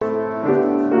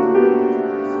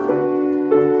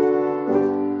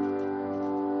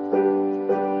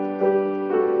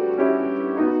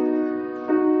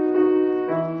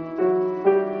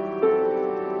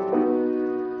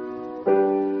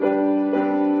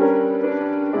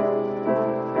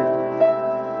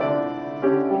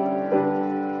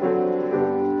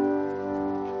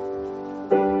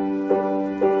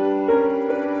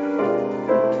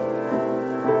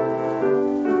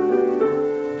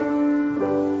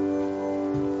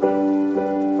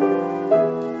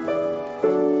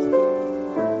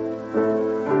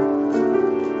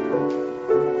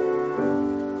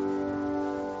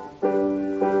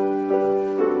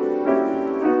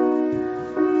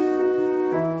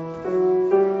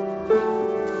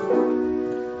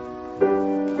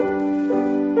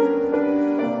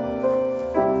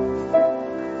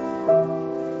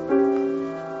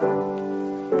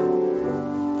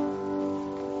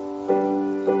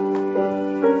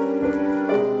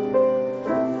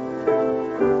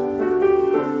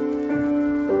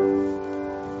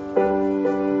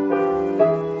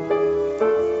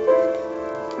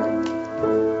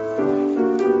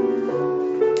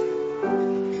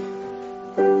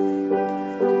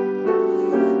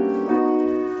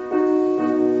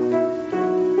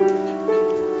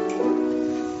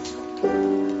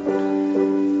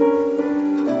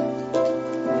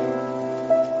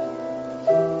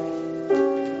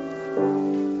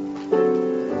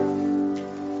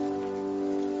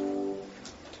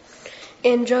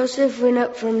And Joseph went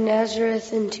up from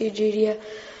Nazareth into Judea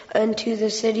unto the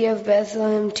city of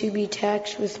Bethlehem to be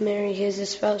taxed with Mary his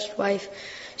espoused wife,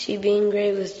 she being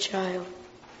great with child.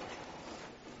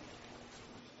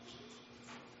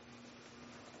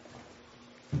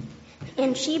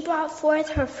 And she brought forth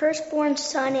her firstborn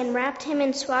son, and wrapped him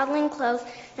in swaddling clothes,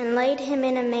 and laid him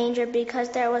in a manger, because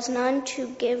there was none to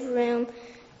give room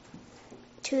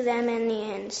to them in the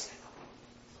inns.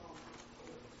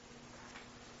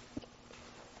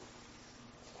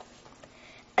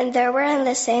 And there were in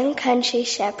the same country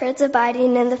shepherds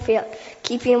abiding in the field,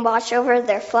 keeping watch over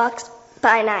their flocks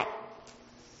by night.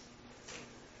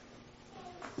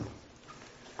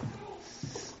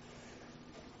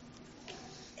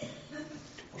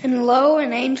 And lo,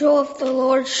 an angel of the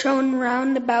Lord shone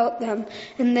round about them,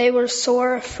 and they were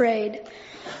sore afraid.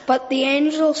 But the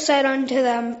angel said unto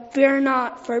them, Fear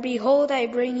not, for behold, I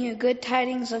bring you good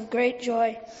tidings of great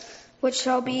joy, which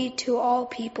shall be to all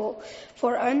people.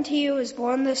 For unto you is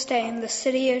born this day in the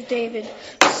city of David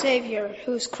a Savior,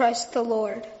 who is Christ the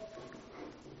Lord.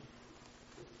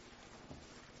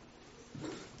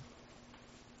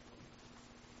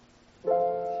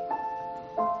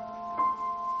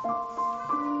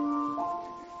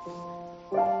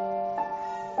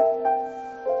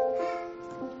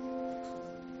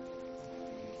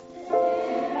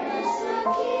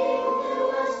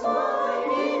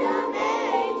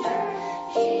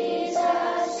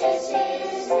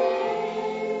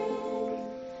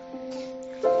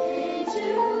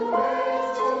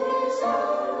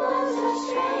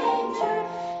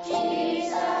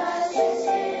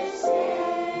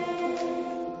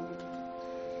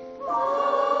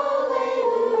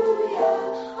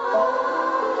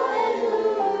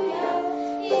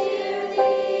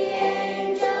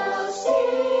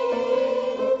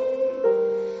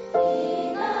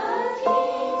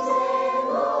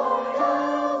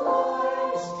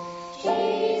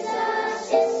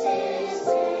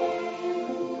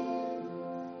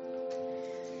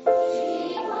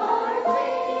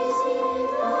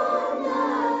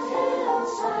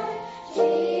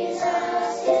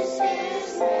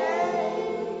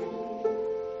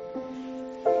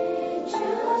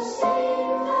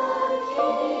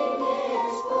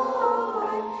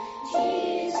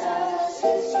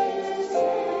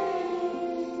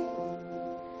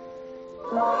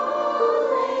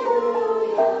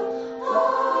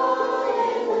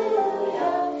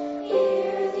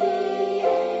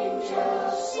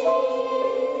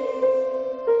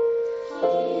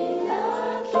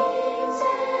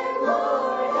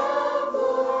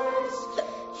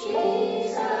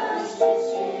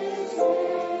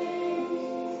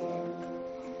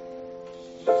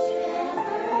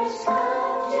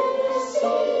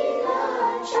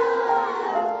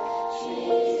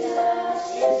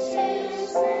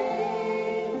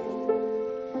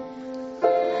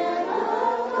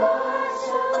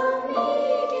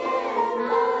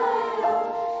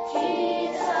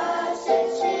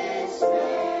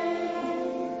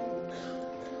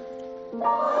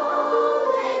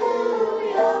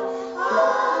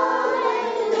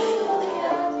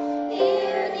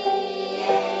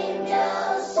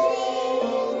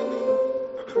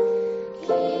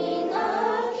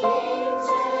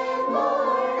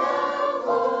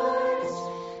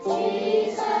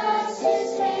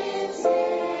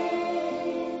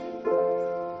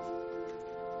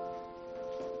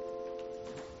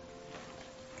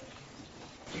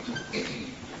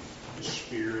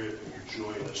 Spirit, you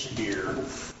join us here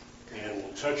and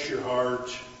will touch your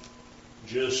heart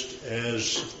just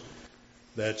as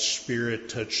that Spirit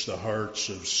touched the hearts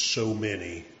of so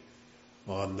many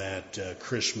on that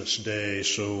Christmas day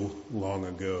so long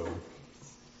ago.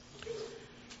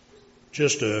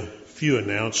 Just a few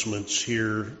announcements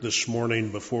here this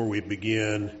morning before we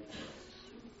begin.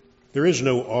 There is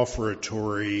no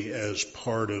offertory as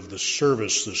part of the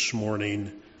service this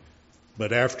morning,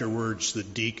 but afterwards the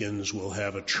deacons will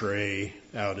have a tray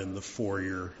out in the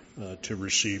foyer to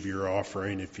receive your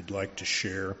offering if you'd like to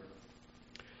share.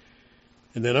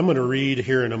 And then I'm going to read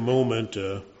here in a moment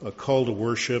a call to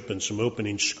worship and some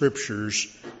opening scriptures.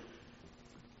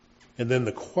 And then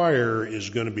the choir is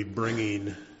going to be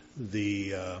bringing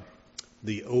the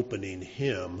opening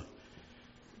hymn.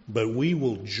 But we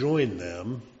will join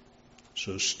them,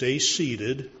 so stay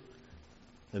seated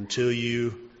until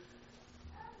you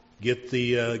get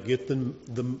the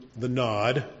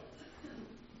nod,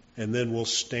 and then we'll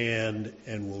stand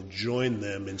and we'll join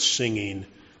them in singing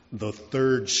the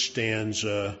third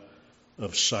stanza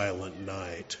of Silent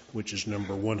Night, which is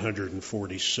number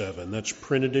 147. That's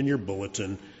printed in your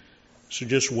bulletin, so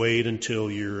just wait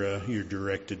until you're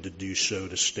directed to do so,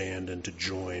 to stand and to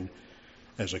join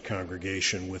as a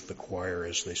congregation with the choir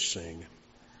as they sing.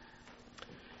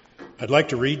 I'd like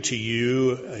to read to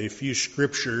you a few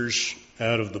scriptures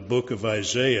out of the book of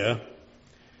Isaiah.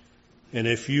 And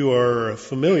if you are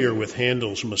familiar with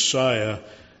Handel's Messiah,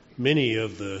 many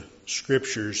of the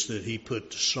scriptures that he put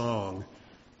to song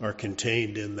are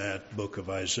contained in that book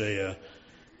of Isaiah.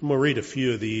 I'm going to read a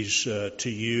few of these to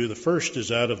you. The first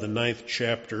is out of the 9th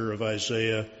chapter of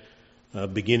Isaiah,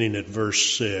 beginning at verse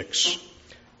 6.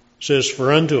 It says,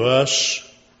 "For unto us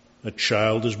a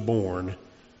child is born,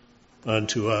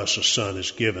 unto us a son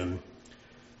is given,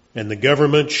 and the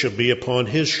government shall be upon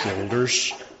his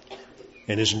shoulders,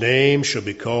 and his name shall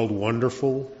be called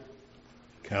Wonderful,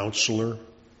 Counselor,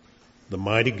 the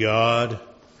Mighty God,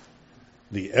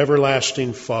 the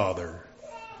Everlasting Father,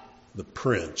 the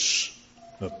Prince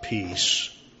of Peace.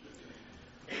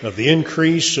 Of the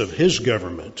increase of his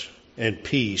government and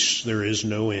peace there is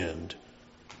no end,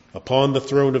 upon the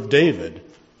throne of David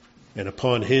and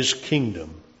upon his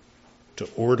kingdom, to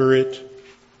order it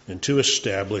and to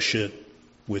establish it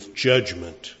with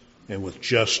judgment and with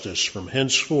justice from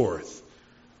henceforth,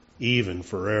 even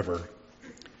forever.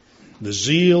 The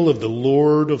zeal of the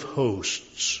Lord of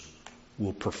hosts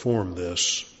will perform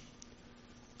this.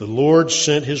 The Lord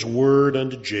sent his word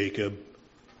unto Jacob,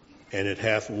 and it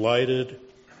hath lighted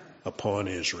upon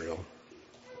Israel."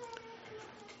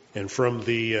 And from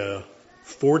the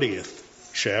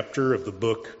 40th chapter of the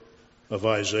book of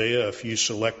Isaiah, a few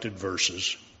selected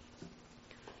verses.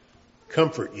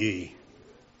 Comfort ye,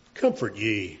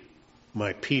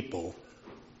 my people,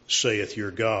 saith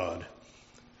your God.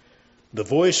 The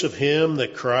voice of him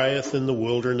that crieth in the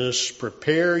wilderness,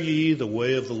 prepare ye the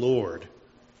way of the Lord.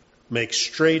 Make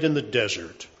straight in the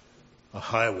desert a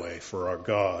highway for our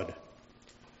God.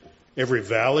 Every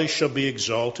valley shall be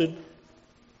exalted,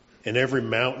 and every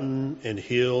mountain and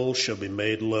hill shall be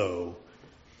made low,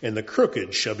 and the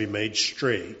crooked shall be made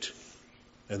straight,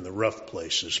 and the rough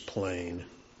places plain.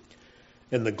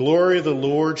 And the glory of the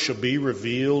Lord shall be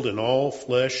revealed, and all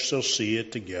flesh shall see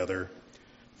it together,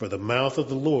 for the mouth of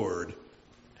the Lord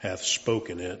hath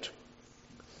spoken it.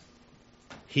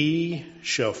 He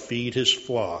shall feed his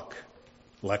flock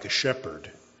like a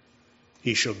shepherd.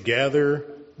 He shall gather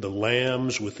the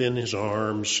lambs within his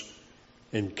arms,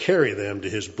 and carry them to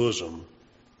his bosom,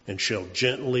 and shall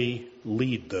gently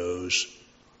lead those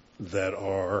that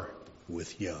are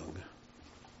with young.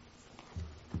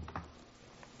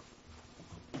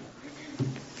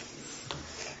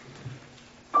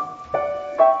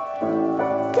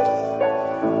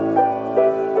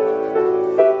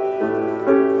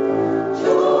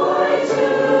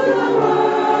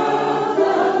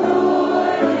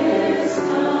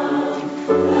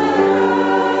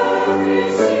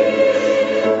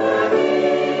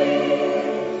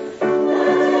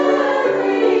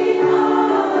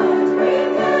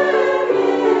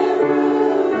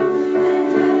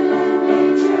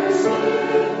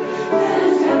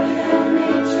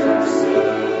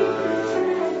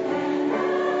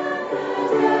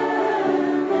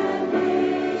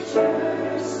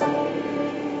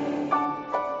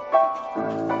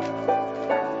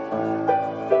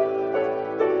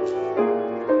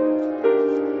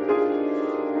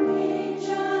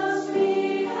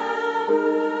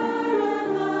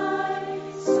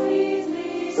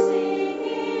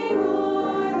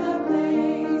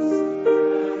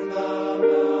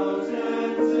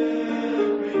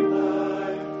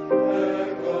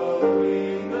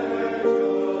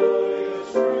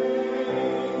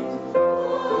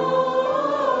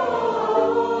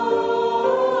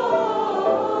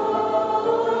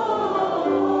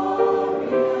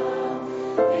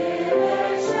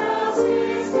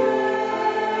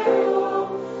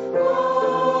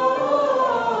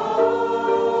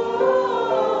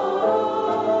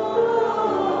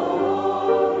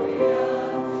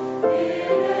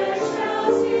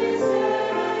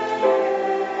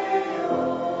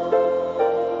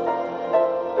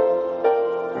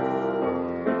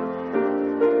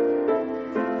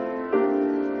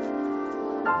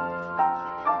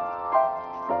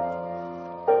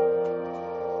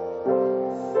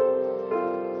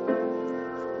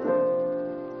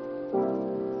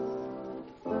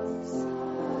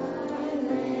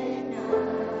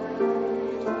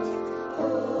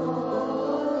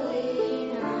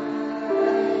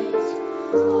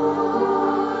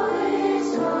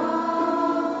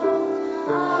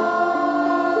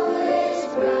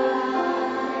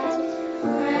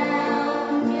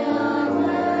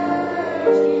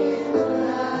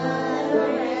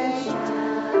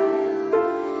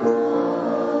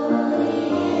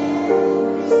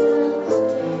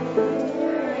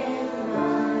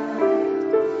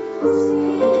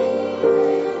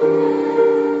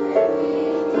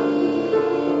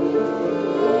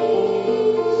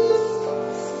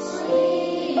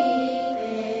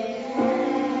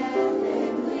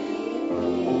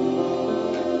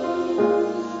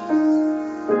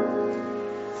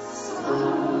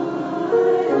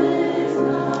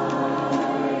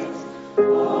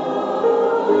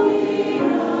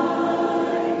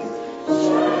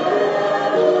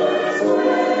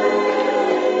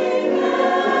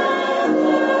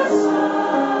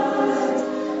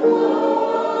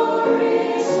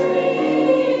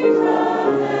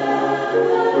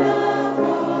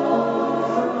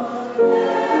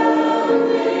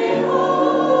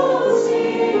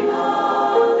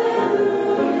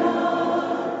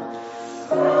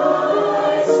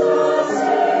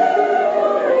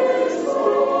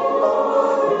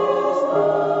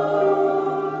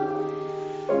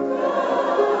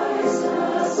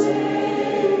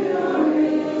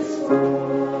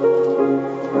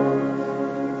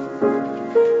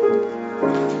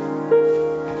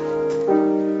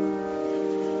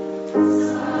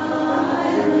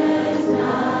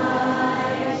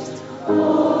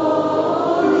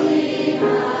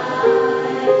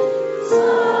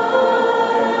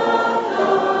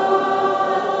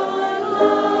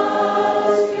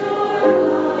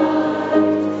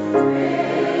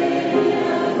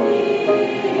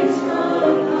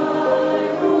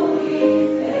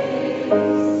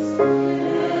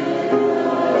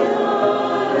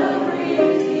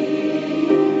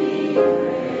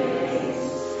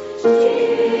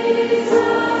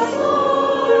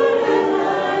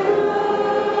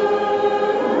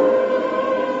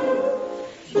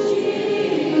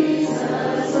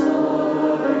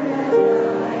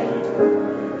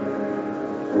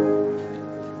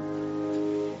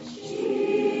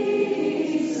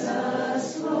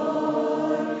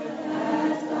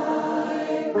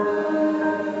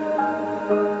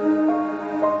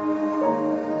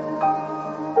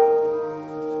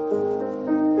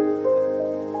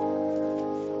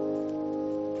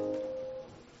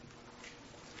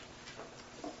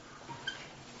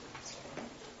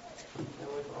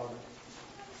 Father,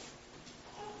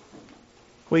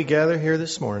 we gather here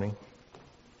this morning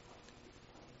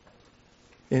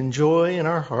in joy in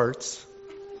our hearts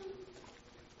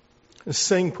to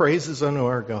sing praises unto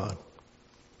our God.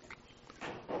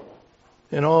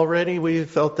 And already we have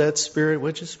felt that Spirit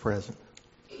which is present.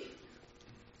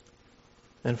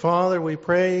 And Father, we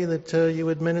pray that you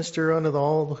would minister unto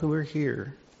all who are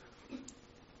here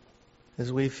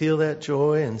as we feel that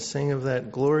joy and sing of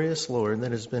that glorious Lord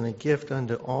that has been a gift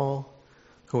unto all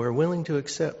who are willing to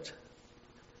accept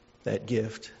that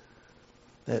gift,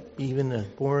 that even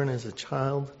born as a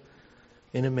child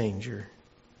in a manger.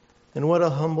 And what a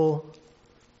humble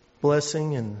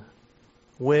blessing and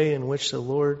way in which the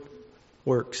Lord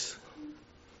works.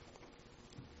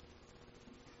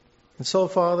 And so,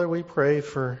 Father, we pray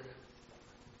for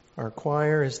our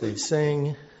choir as they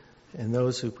sing and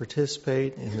those who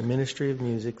participate in the ministry of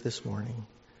music this morning,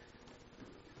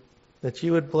 that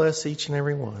you would bless each and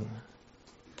every one.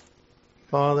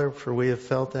 Father, for we have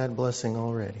felt that blessing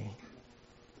already.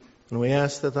 And we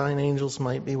ask that thine angels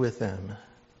might be with them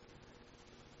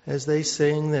as they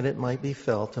sing, that it might be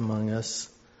felt among us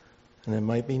and it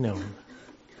might be known.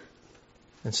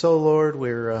 And so, Lord,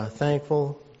 we're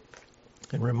thankful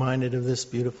and reminded of this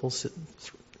beautiful,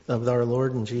 of our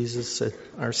Lord and Jesus,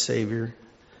 our Savior,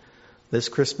 this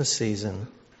Christmas season.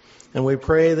 And we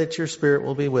pray that your Spirit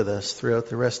will be with us throughout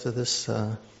the rest of this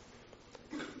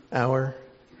hour.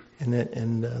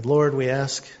 And Lord, we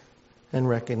ask and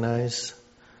recognize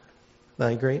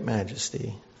thy great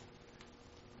majesty.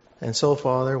 And so,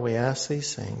 Father, we ask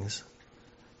these things,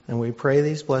 and we pray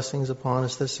these blessings upon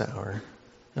us this hour.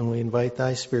 And we invite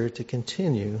thy Spirit to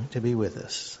continue to be with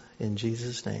us. In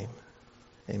Jesus' name,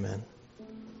 amen.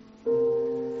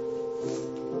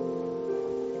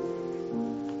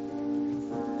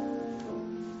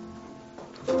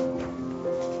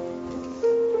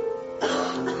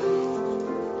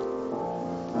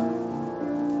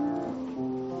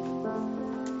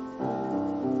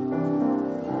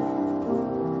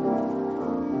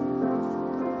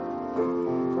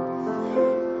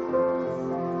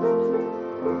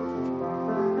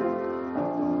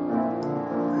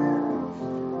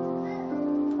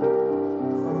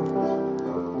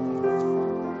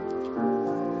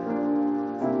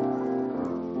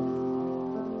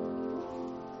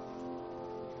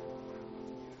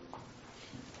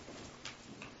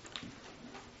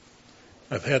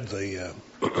 I've had the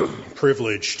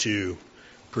privilege to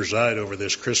preside over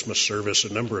this Christmas service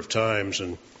a number of times,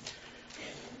 and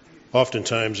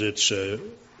oftentimes it's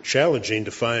challenging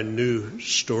to find new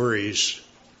stories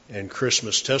and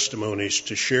Christmas testimonies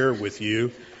to share with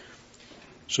you.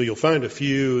 So you'll find a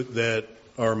few that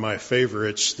are my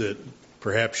favorites that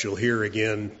perhaps you'll hear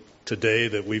again today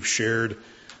that we've shared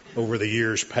over the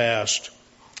years past.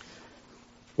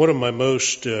 One of my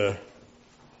most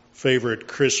favorite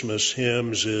Christmas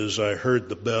hymns is I Heard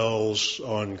the Bells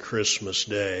on Christmas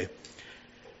Day.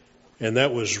 And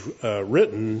that was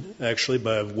written actually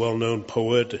by a well-known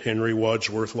poet, Henry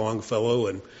Wadsworth Longfellow.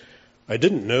 And I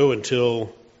didn't know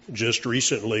until just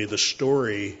recently the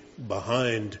story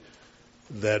behind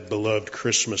that beloved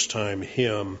Christmas time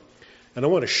hymn. And I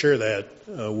want to share that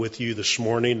with you this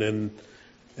morning, and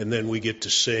then we get to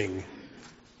sing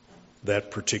that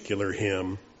particular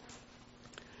hymn.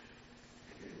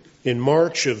 In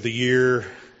March of the year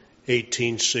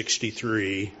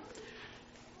 1863,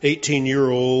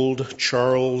 18-year-old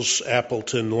Charles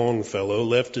Appleton Longfellow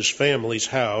left his family's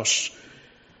house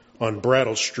on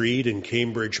Brattle Street in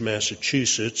Cambridge,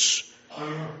 Massachusetts,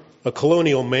 a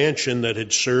colonial mansion that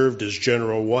had served as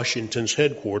General Washington's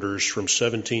headquarters from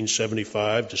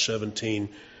 1775 to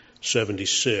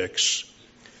 1776.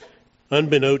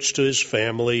 Unbeknownst to his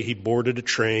family, he boarded a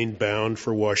train bound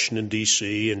for Washington,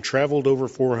 D.C., and traveled over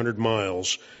 400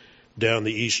 miles down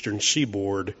the eastern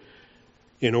seaboard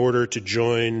in order to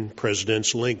join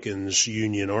President Lincoln's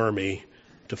Union Army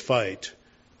to fight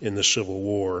in the Civil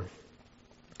War.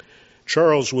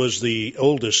 Charles was the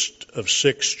oldest of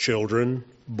 6 children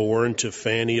born to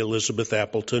Fanny Elizabeth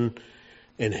Appleton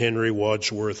and Henry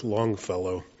Wadsworth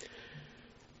Longfellow.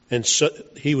 And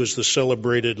he was the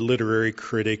celebrated literary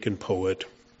critic and poet.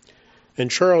 And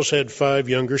Charles had 5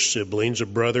 younger siblings, a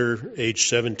brother aged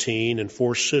 17 and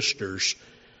 4 sisters,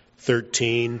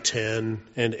 13, 10,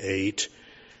 and 8,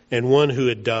 and one who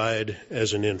had died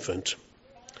as an infant.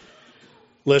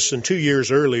 Less than 2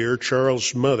 years earlier,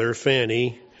 Charles' mother,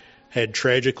 Fanny, had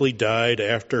tragically died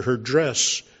after her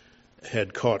dress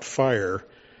had caught fire.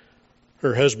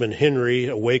 Her husband, Henry,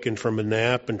 awakened from a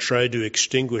nap and tried to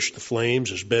extinguish the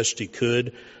flames as best he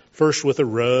could, first with a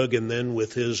rug and then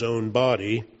with his own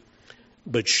body.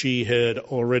 but she had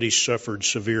already suffered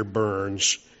severe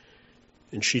burns,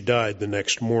 and she died the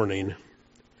next morning.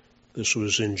 This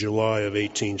was in July of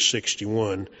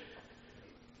 1861.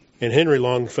 And Henry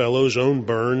Longfellow's own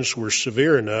burns were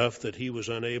severe enough that he was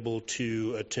unable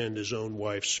to attend his own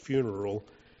wife's funeral,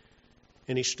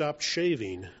 and he stopped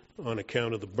shaving on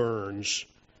account of the burns,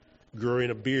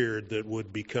 growing a beard that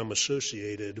would become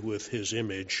associated with his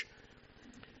image.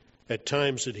 At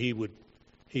times that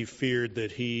he feared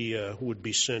that he would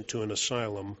be sent to an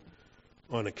asylum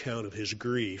on account of his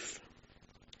grief.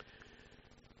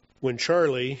 When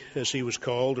Charlie, as he was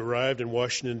called, arrived in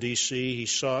Washington, D.C., he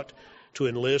sought to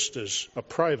enlist as a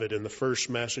private in the 1st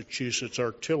Massachusetts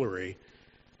Artillery.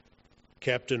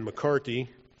 Captain McCarthy,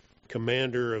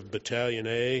 commander of Battalion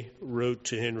A, wrote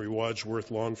to Henry Wadsworth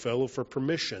Longfellow for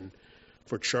permission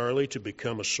for Charlie to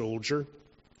become a soldier.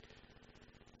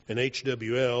 And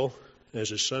HWL, as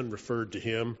his son referred to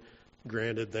him,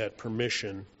 granted that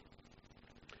permission.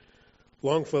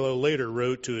 Longfellow later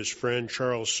wrote to his friend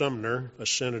Charles Sumner, a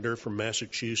senator from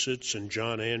Massachusetts, and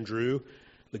John Andrew,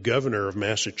 the governor of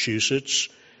Massachusetts,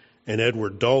 and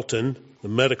Edward Dalton, the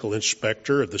medical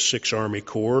inspector of the 6th Army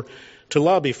Corps, to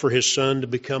lobby for his son to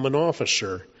become an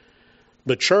officer.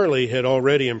 But Charlie had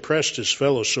already impressed his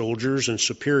fellow soldiers and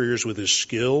superiors with his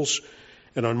skills,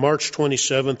 and on March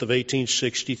 27th of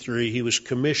 1863 he was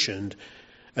commissioned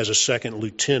as a 2nd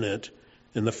lieutenant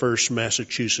in the 1st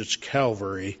Massachusetts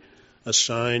Cavalry,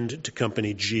 assigned to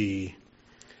Company G.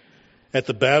 At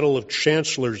the Battle of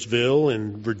Chancellorsville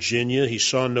in Virginia, he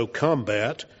saw no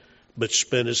combat, but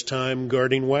spent his time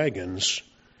guarding wagons.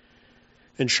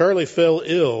 And Charlie fell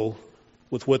ill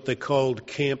with what they called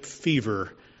camp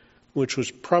fever, which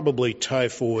was probably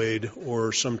typhoid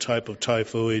or some type of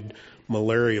typhoid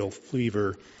malarial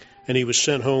fever, and he was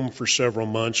sent home for several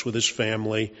months with his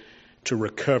family to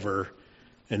recover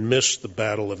and missed the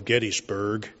Battle of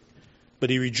Gettysburg. But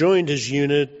he rejoined his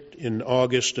unit in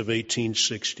August of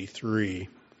 1863.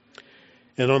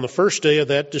 And on the first day of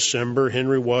that December,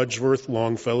 Henry Wadsworth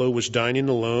Longfellow was dining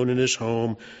alone in his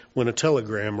home when a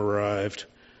telegram arrived,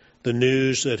 the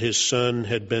news that his son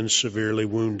had been severely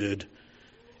wounded,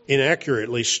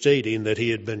 inaccurately stating that he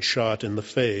had been shot in the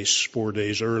face 4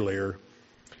 days earlier.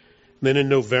 Then in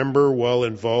November, while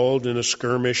involved in a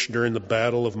skirmish during the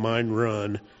Battle of Mine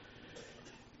Run,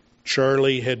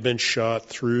 Charlie had been shot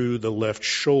through the left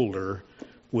shoulder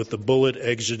with the bullet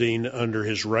exiting under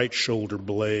his right shoulder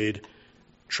blade,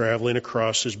 traveling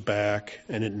across his back,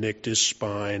 and it nicked his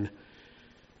spine.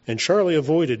 And Charlie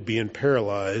avoided being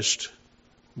paralyzed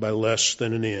by less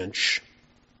than an inch.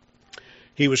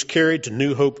 He was carried to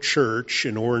New Hope Church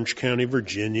in Orange County,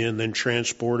 Virginia, and then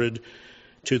transported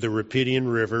to the Rapidan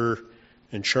River,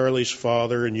 and Charlie's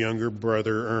father and younger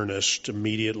brother, Ernest,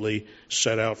 immediately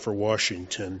set out for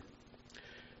Washington.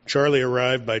 Charlie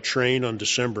arrived by train on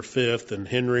December 5th, and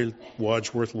Henry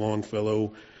Wadsworth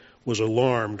Longfellow was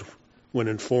alarmed when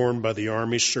informed by the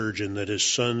Army surgeon that his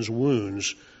son's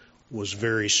wounds was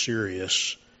very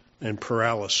serious and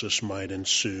paralysis might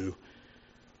ensue.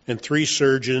 And 3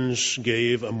 surgeons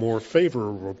gave a more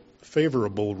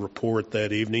favorable report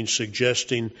that evening,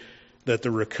 suggesting that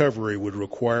the recovery would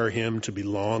require him to be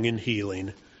long in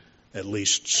healing, at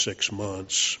least 6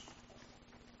 months.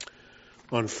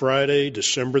 On Friday,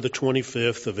 December the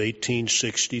 25th of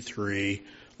 1863,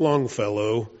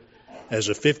 Longfellow, as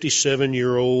a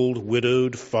 57-year-old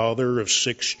widowed father of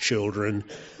 6 children,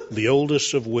 the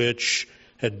oldest of which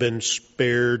had been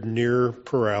spared near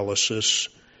paralysis,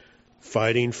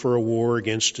 fighting for a war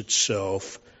against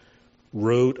itself,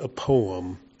 wrote a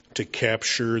poem to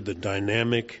capture the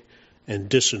dynamic and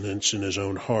dissonance in his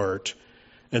own heart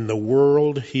and the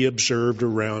world he observed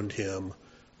around him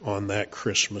on that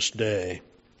Christmas day.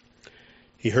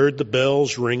 He heard the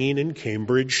bells ringing in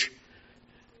Cambridge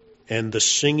and the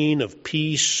singing of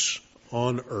peace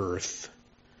on earth,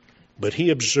 but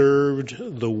he observed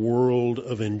the world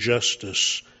of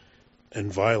injustice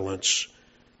and violence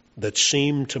that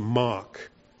seemed to mock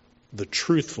the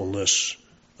truthfulness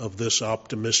of this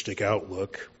optimistic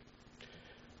outlook.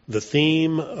 The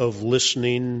theme of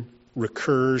listening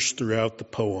recurs throughout the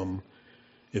poem,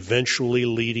 eventually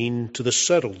leading to the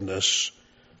settledness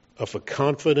of a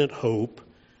confident hope,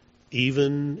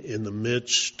 even in the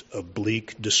midst of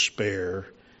bleak despair,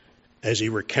 as he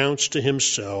recounts to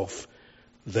himself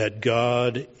that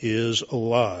God is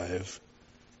alive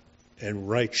and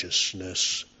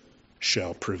righteousness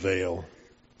shall prevail.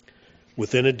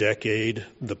 Within a decade,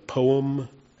 the poem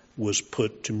was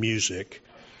put to music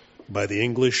by the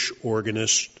English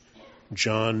organist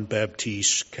John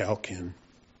Baptiste Calkin.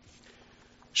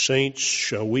 Saints,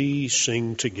 shall we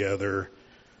sing together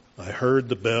I heard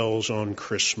the bells on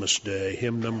Christmas Day,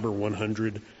 hymn number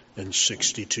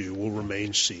 162. We'll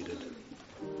remain seated.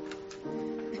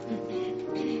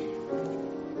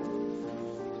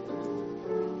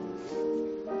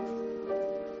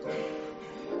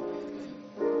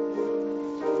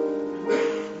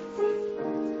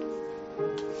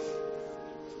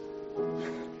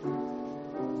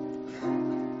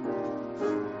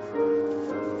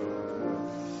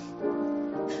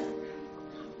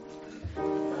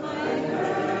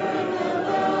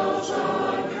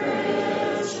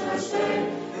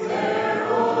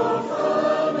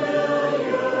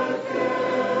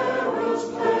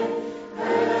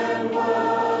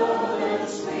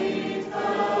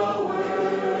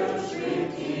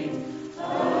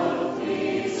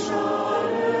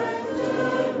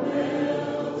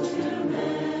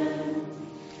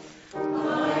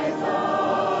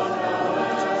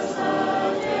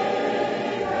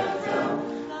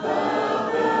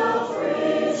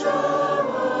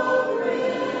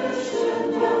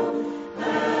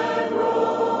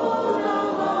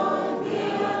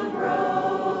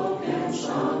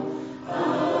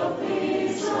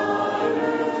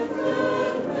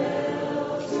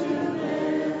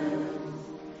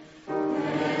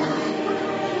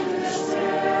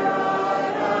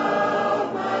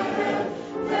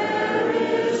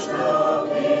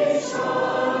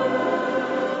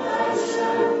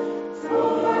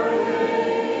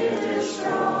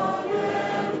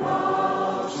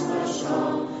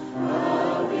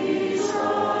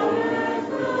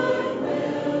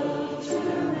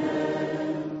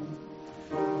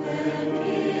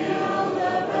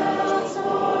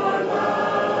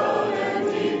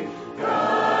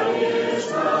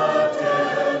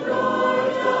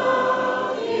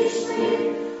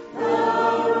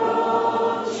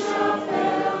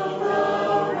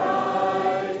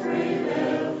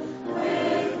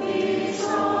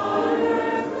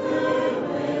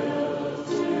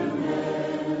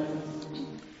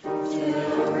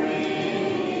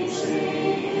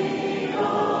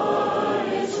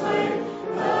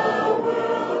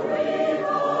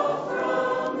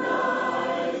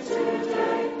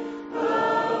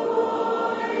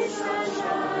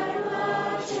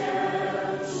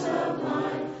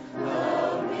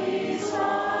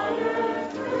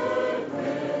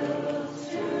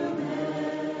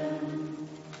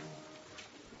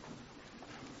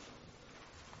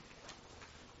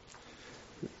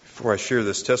 Before I share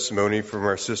this testimony from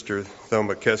our sister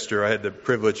Thelma Kester, I had the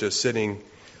privilege of sitting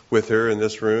with her in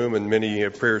this room and many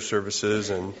prayer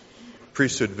services and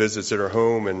priesthood visits at her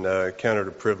home, and counted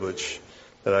a privilege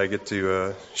that I get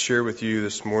to share with you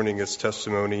this morning this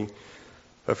testimony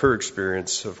of her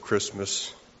experience of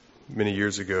Christmas many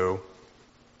years ago.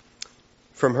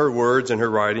 From her words and her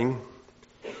writing,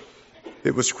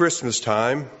 it was Christmas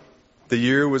time. The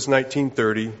year was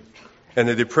 1930. And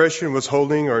the Depression was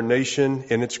holding our nation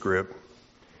in its grip.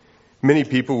 Many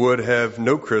people would have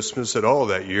no Christmas at all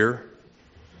that year.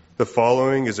 The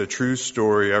following is a true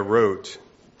story I wrote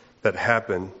that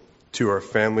happened to our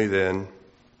family then.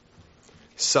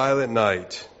 Silent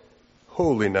night,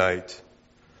 holy night,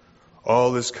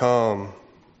 all is calm,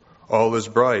 all is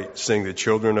bright, sing the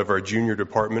children of our junior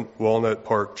department, Walnut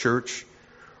Park Church,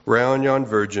 round yon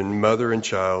virgin, mother and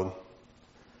child.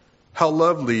 How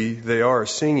lovely they are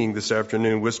singing this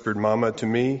afternoon, whispered Mama to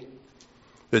me.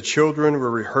 The children were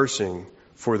rehearsing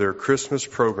for their Christmas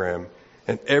program,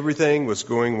 and everything was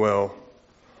going well.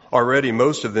 Already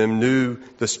most of them knew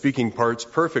the speaking parts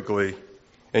perfectly,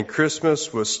 and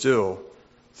Christmas was still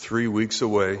 3 weeks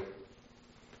away.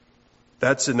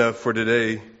 That's enough for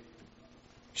today,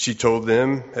 she told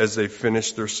them as they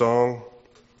finished their song.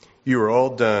 You are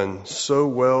all done so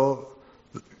well,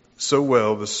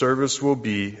 the service will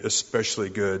be especially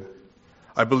good.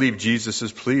 I believe Jesus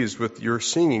is pleased with your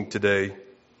singing today.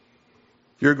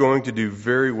 You're going to do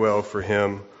very well for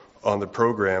him on the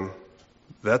program.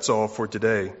 That's all for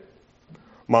today.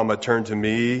 Mama turned to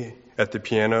me at the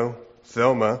piano.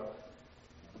 Thelma,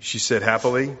 she said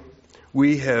happily,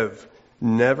 we have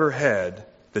never had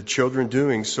the children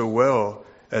doing so well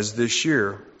as this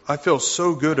year. I feel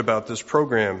so good about this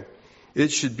program.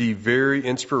 It should be very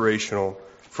inspirational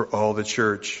for all the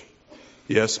church.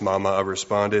 Yes, Mama, I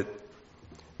responded.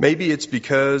 Maybe it's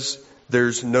because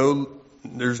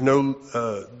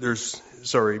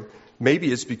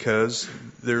maybe it's because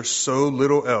there's so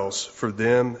little else for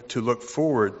them to look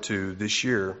forward to this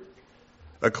year.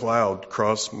 A cloud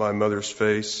crossed my mother's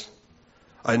face.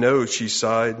 I know, she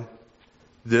sighed.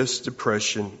 This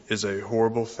depression is a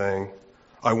horrible thing.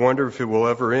 I wonder if it will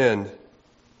ever end.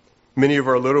 Many of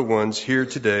our little ones here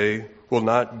today will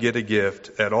not get a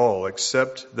gift at all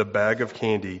except the bag of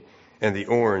candy and the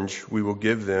orange we will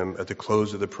give them at the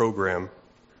close of the program.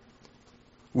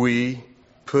 We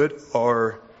put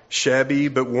our shabby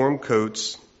but warm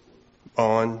coats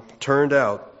on, turned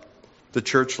out the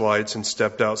church lights, and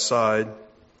stepped outside.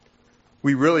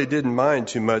 We really didn't mind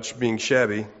too much being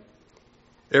shabby.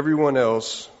 Everyone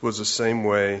else was the same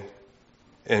way,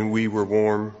 and we were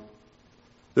warm.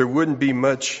 There wouldn't be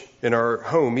much in our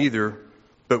home either,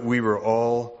 but we were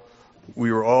all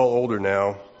older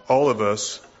now. All of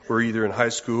us were either in high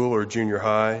school or junior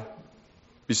high.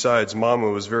 Besides, Mama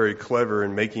was very clever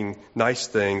in making nice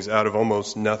things out of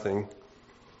almost nothing.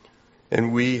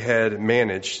 And we had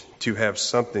managed to have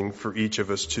something for each of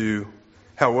us too.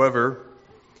 However,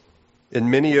 in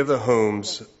many of the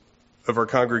homes of our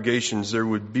congregations, there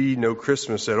would be no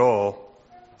Christmas at all.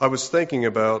 I was thinking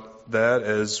about that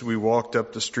as we walked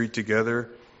up the street together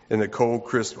in the cold,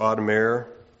 crisp autumn air.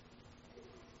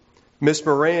 Miss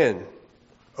Moran!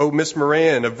 Oh, Miss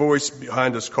Moran, a voice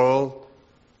behind us called.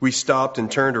 We stopped and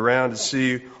turned around to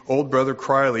see old Brother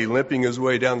Criley limping his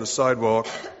way down the sidewalk.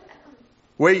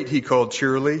 Wait, he called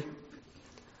cheerily.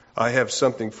 I have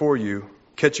something for you.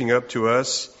 Catching up to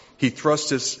us, he thrust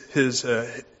his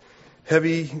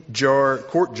heavy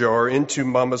quart jar into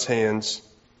Mama's hands.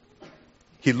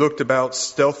 He looked about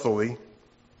stealthily.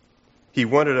 He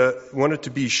wanted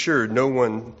to be sure no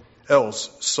one else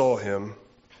saw him.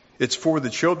 It's for the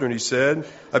children, he said.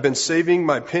 I've been saving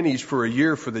my pennies for a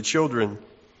year for the children.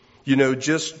 You know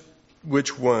just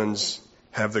which ones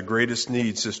have the greatest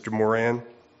need, Sister Moran.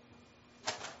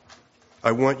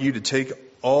 I want you to take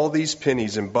all these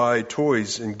pennies and buy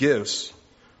toys and gifts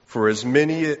for as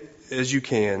many as you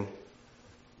can,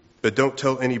 but don't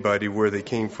tell anybody where they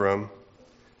came from.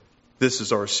 This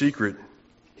is our secret.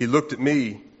 He looked at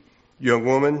me. Young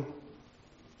woman,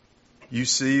 you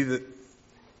see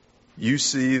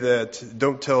that,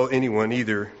 don't tell anyone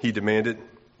either, he demanded.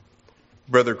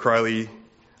 Brother Criley,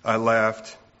 I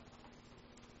laughed.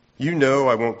 You know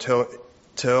I won't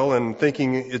tell, and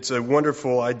thinking it's a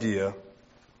wonderful idea.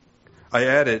 I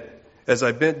added, as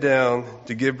I bent down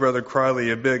to give Brother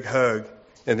Criley a big hug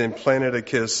and then planted a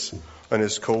kiss on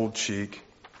his cold cheek.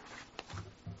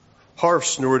 Harf,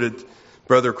 snorted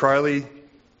Brother Criley,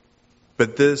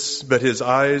 but his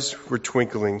eyes were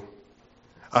twinkling.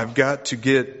 I've got to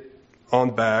get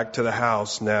on back to the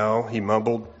house now, he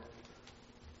mumbled.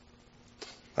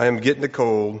 I am getting the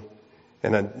cold,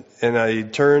 and he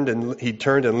turned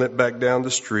and limped back down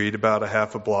the street about a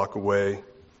half a block away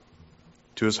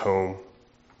to his home.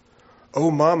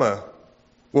 Oh, Mama,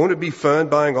 won't it be fun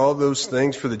buying all those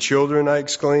things for the children? I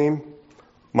exclaimed.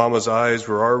 Mama's eyes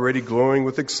were already glowing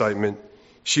with excitement.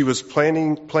 She was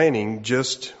planning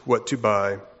just what to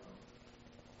buy.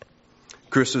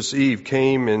 Christmas Eve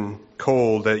came in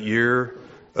cold that year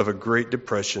of a Great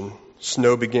Depression.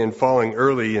 Snow began falling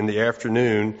early in the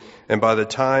afternoon, and by the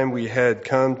time we had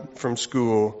come from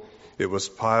school, it was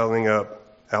piling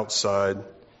up outside.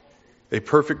 A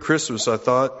perfect Christmas, I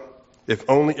thought, if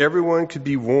only everyone could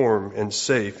be warm and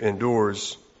safe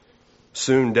indoors.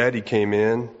 Soon Daddy came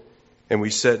in, and we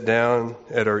sat down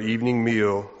at our evening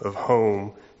meal of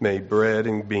home-made bread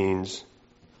and beans.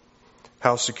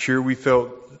 How secure we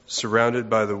felt, surrounded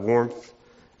by the warmth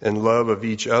and love of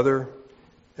each other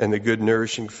and the good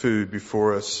nourishing food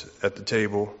before us at the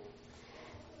table.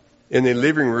 In the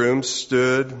living room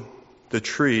stood the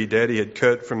tree Daddy had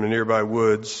cut from the nearby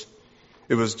woods.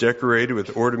 It was decorated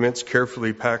with ornaments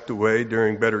carefully packed away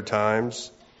during better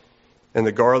times, and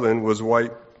the garland was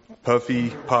white,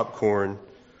 puffy popcorn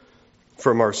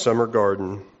from our summer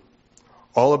garden.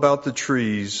 All about the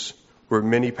trees were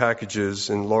many packages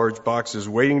in large boxes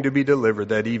waiting to be delivered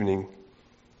that evening.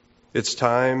 It's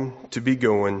time to be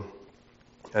going,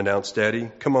 announced Daddy.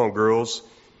 Come on, girls.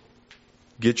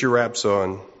 Get your wraps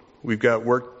on. We've got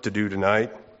work to do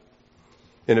tonight.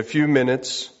 In a few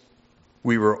minutes,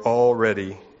 we were all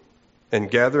ready, and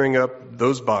gathering up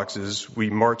those boxes, we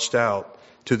marched out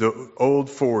to the old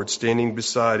Ford standing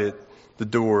beside it, the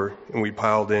door, and we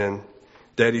piled in.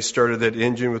 Daddy started that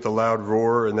engine with a loud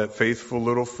roar, and that faithful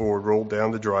little Ford rolled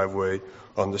down the driveway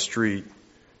on the street.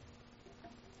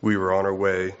 We were on our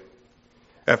way.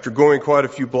 After going quite a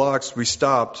few blocks, we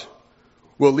stopped.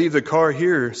 We'll leave the car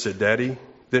here, said Daddy.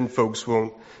 Then folks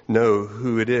won't know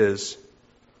who it is.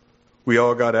 We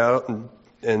all got out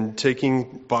and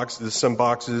taking some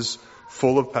boxes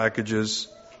full of packages,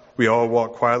 we all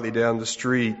walked quietly down the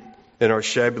street in our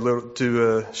shabby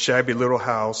little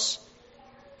house.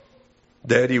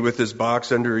 Daddy, with his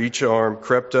box under each arm,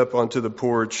 crept up onto the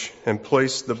porch and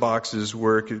placed the boxes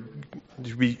where it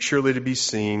could be surely to be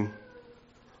seen.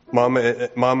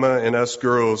 Mama and us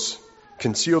girls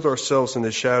concealed ourselves in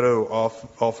the shadow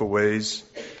off a ways.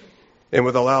 And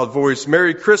with a loud voice,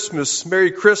 "Merry Christmas,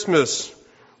 Merry Christmas,"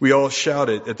 we all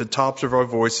shouted at the tops of our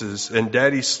voices, and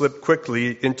Daddy slipped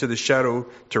quickly into the shadow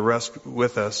to rest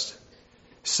with us.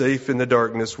 Safe in the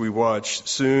darkness, we watched.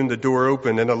 Soon the door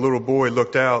opened and a little boy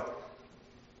looked out.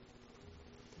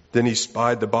 Then he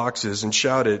spied the boxes and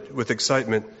shouted with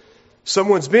excitement,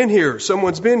 "Someone's been here!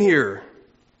 Someone's been here!"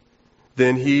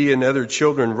 Then he and other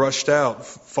children rushed out,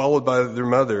 followed by their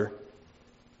mother.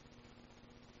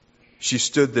 She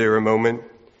stood there a moment,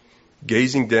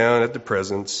 gazing down at the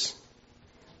presents,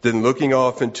 then looking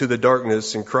off into the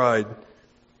darkness and cried,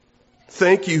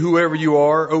 "Thank you, whoever you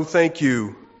are. Oh, thank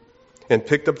you." And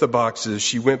picked up the boxes.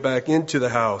 She went back into the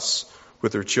house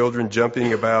with her children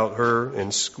jumping about her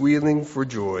and squealing for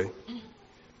joy.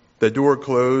 The door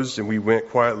closed and we went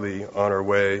quietly on our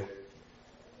way.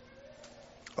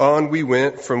 On we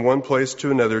went from one place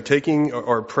to another, taking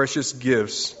our precious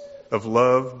gifts of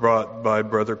love brought by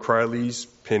Brother Criley's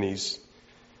pennies.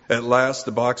 At last,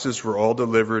 the boxes were all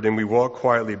delivered, and we walked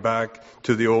quietly back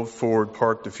to the old Ford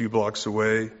parked a few blocks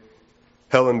away.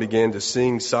 Helen began to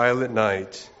sing Silent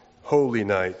Night, Holy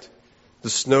Night. The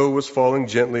snow was falling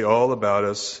gently all about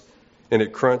us, and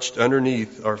it crunched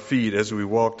underneath our feet as we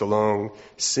walked along,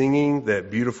 singing that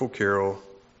beautiful carol.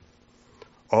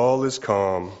 All is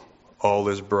calm, all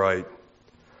is bright.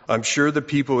 I'm sure the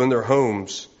people in their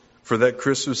homes for that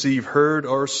Christmas Eve heard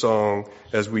our song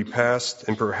as we passed,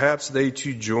 and perhaps they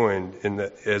too joined in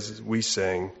as we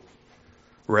sang.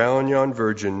 Round yon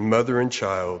virgin, mother and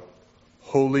child,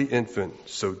 holy infant,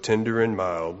 so tender and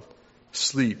mild,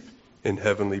 sleep in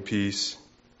heavenly peace.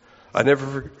 I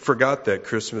never forgot that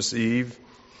Christmas Eve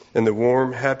and the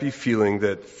warm, happy feeling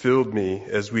that filled me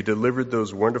as we delivered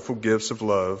those wonderful gifts of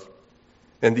love.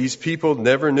 And these people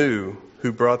never knew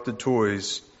who brought the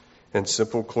toys and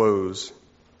simple clothes,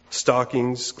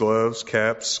 stockings, gloves,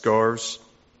 caps, scarves,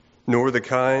 nor the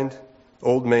kind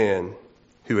old man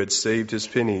who had saved his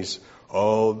pennies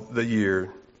all the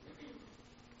year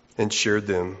and shared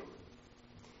them.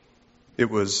 It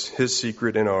was his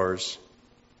secret and ours.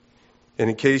 And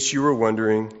in case you were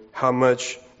wondering how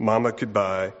much Mama could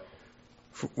buy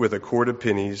with a quart of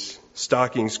pennies,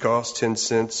 stockings cost 10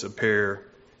 cents a pair,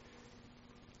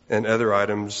 and other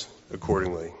items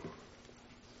accordingly.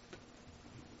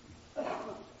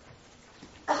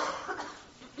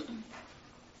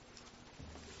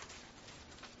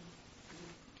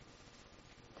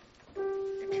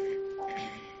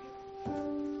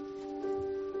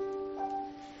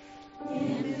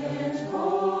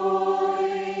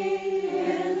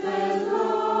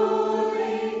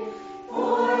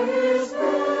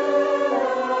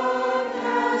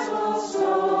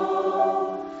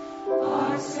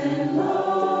 And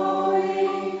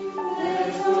glory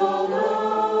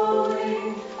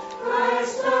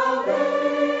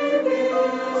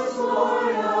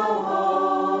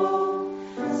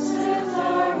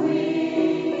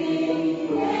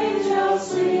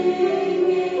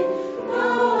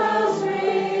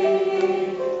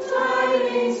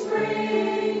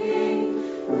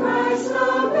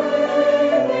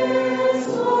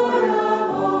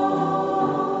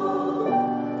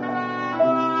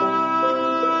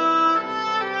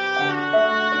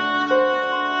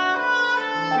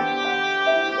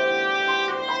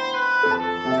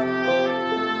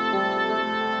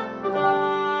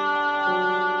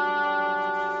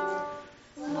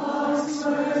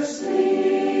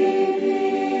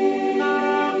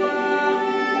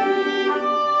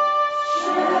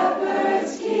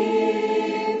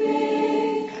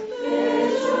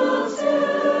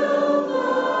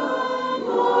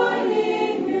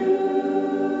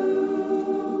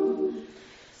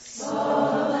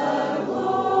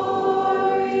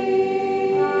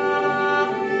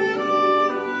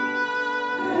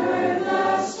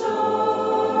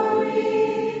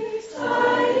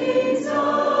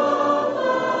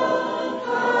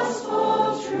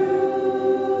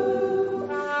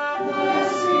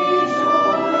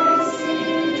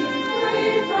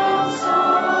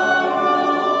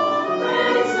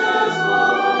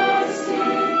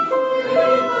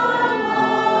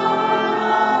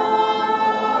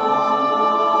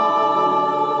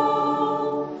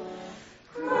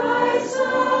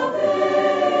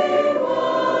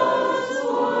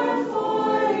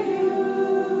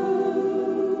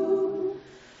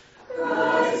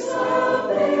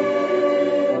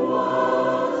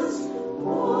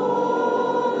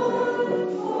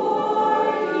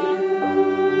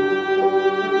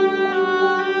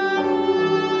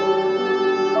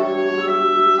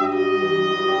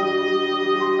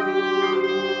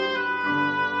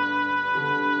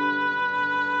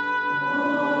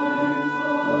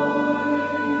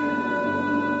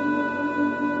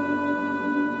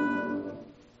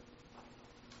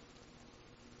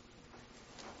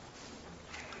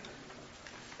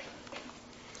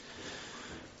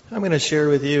I'm going to share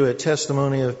with you a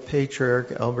testimony of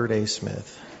Patriarch Albert A.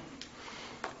 Smith.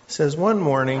 It says,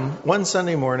 one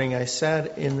Sunday morning, I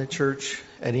sat in the church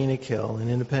at Enoch Hill in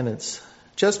Independence.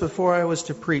 Just before I was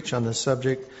to preach on the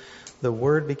subject, the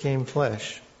Word became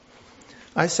flesh.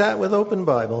 I sat with open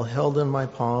Bible held in my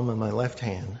palm and my left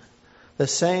hand. The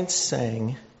saints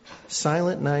sang,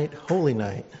 "Silent Night, Holy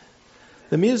Night."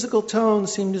 The musical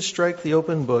tones seemed to strike the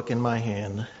open book in my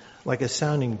hand like a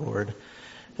sounding board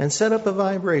and set up a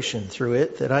vibration through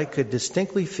it that I could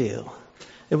distinctly feel.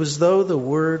 It was as though the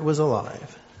Word was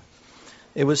alive.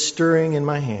 It was stirring in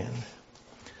my hand.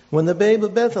 When the babe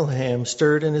of Bethlehem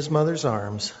stirred in his mother's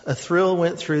arms, a thrill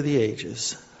went through the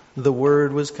ages. The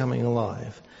Word was coming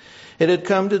alive. It had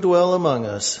come to dwell among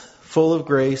us, full of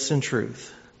grace and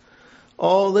truth.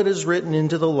 All that is written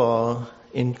into the law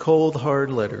in cold, hard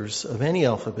letters of any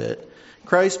alphabet,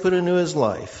 Christ put into his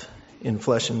life in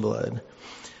flesh and blood.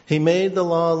 He made the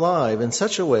law alive in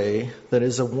such a way that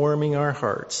is warming our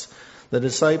hearts. The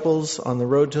disciples on the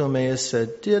road to Emmaus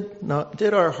said,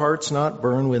 Did our hearts not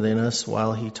burn within us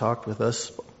while he talked with us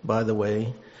by the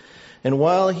way, and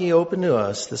while he opened to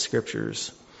us the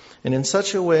Scriptures, and in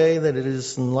such a way that it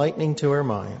is enlightening to our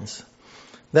minds?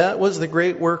 That was the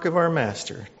great work of our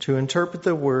Master, to interpret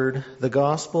the Word, the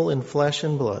gospel in flesh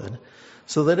and blood,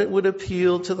 so that it would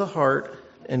appeal to the heart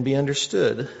and be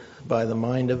understood by the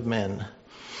mind of men.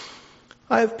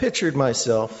 I have pictured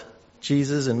myself,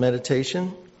 Jesus in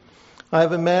meditation. I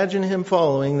have imagined him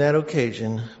following that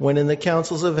occasion when in the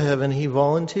councils of heaven he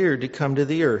volunteered to come to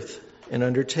the earth and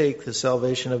undertake the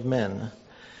salvation of men.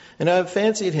 And I have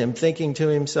fancied him thinking to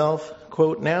himself,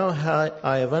 quote, "Now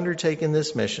I have undertaken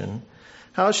this mission.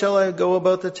 How shall I go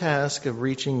about the task of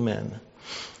reaching men?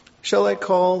 Shall I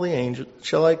call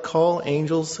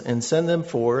angels and send them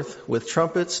forth with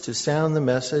trumpets to sound the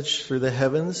message through the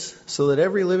heavens, so that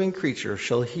every living creature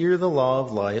shall hear the law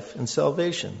of life and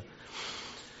salvation?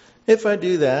 If I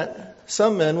do that,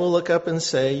 some men will look up and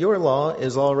say, 'Your law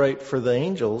is all right for the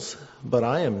angels, but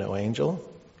I am no angel.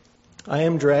 I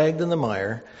am dragged in the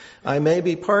mire. I may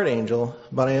be part angel,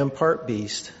 but I am part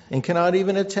beast, and cannot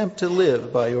even attempt to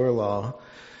live by your law.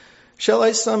 Shall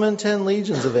I summon 10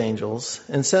 legions of angels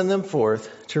and send them forth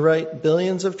to write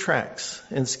billions of tracts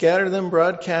and scatter them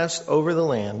broadcast over the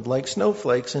land like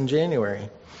snowflakes in January?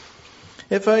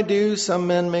 If I do, some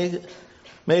men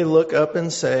may look up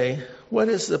and say, 'What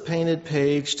is the painted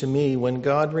page to me when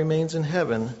God remains in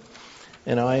heaven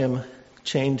and I am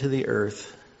chained to the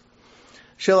earth?'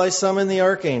 Shall I summon the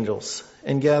archangels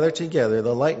and gather together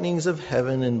the lightnings of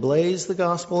heaven and blaze the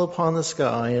gospel upon the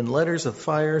sky in letters of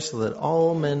fire so that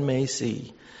all men may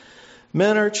see?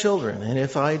 Men are children, and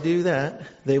if I do that,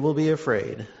 they will be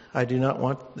afraid. I do not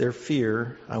want their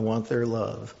fear, I want their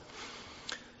love."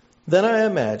 Then I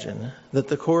imagine that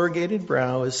the corrugated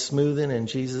brow is smoothened and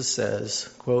Jesus says,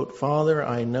 quote, "Father,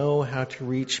 I know how to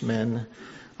reach men.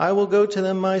 I will go to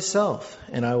them myself,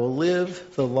 and I will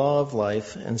live the law of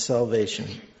life and salvation."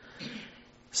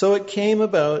 So it came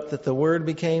about that the Word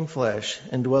became flesh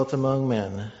and dwelt among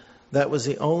men. That was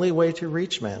the only way to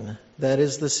reach men. That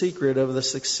is the secret of the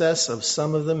success of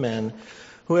some of the men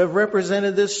who have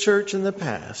represented this church in the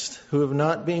past, who have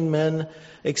not been men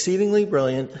exceedingly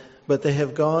brilliant, but they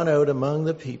have gone out among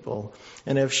the people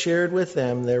and have shared with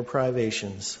them their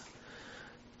privations.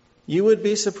 You would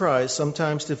be surprised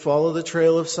sometimes to follow the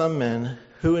trail of some men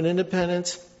who in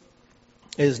Independence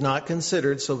is not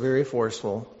considered so very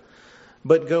forceful,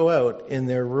 but go out in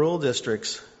their rural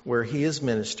districts where he is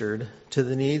ministered to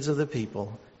the needs of the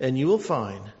people, and you will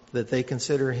find that they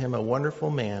consider him a wonderful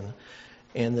man.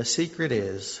 And the secret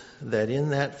is that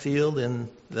in that field, in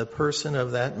the person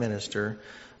of that minister,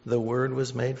 the Word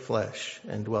was made flesh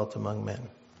and dwelt among men.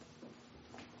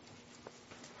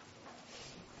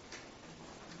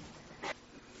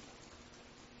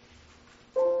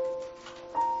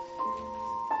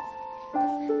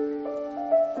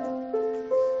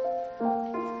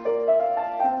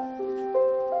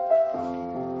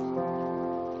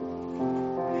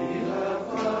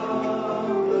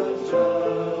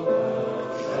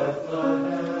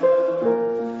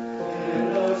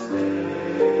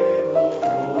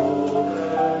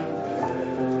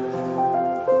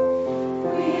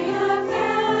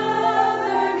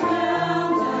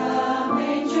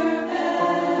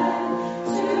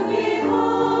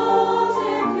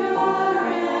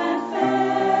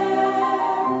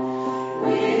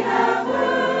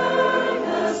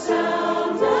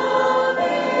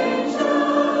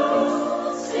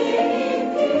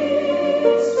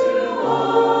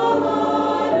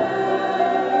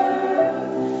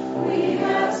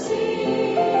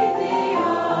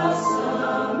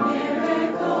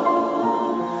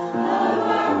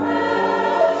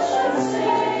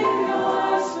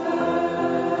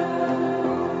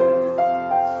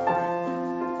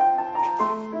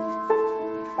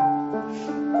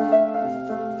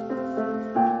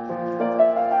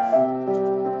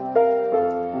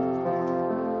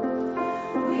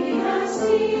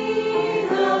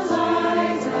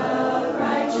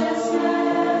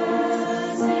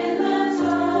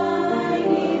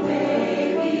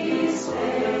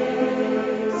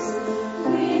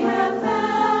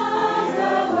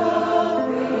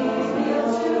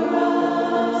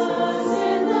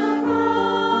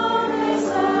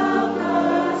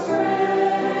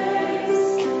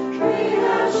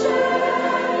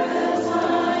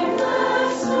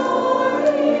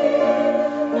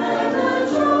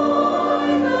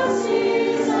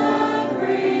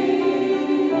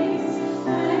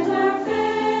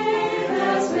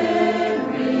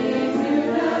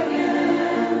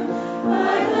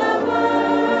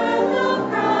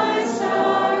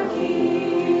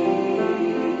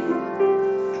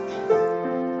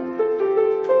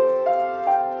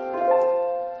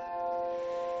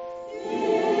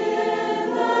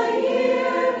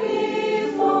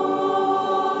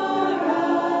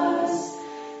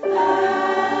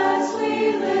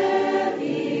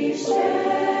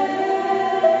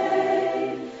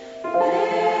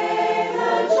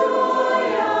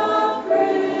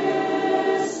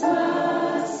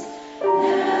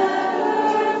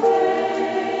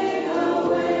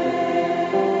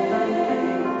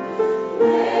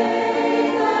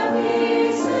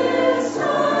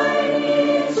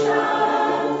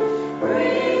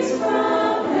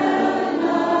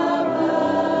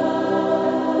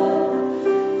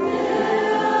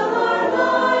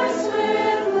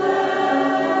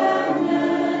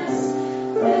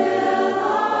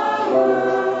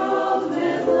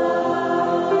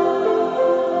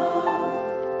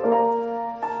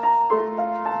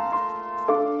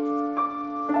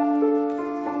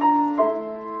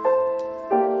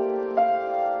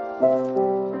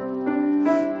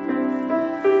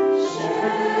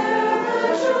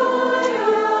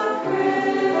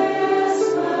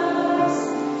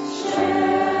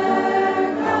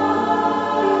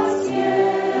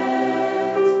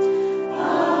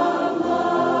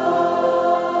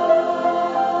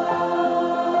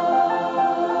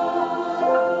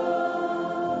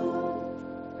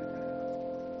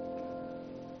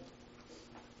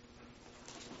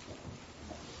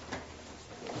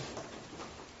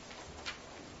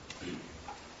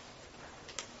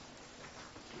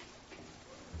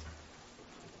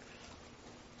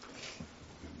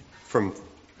 from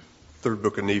third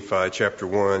book of Nephi, chapter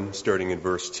 1, starting in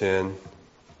verse 10.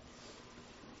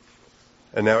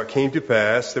 And now it came to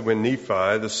pass that when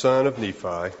Nephi, the son of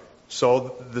Nephi, saw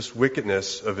this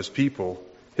wickedness of his people,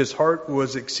 his heart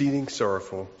was exceeding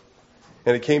sorrowful.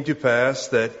 And it came to pass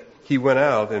that he went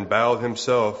out and bowed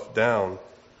himself down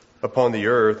upon the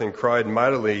earth and cried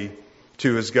mightily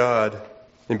to his God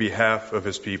in behalf of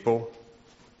his people.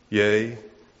 Yea,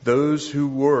 those who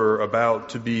were about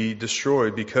to be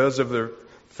destroyed because of their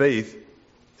faith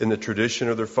in the tradition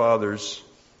of their fathers.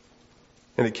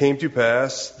 And it came to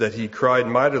pass that he cried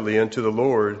mightily unto the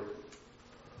Lord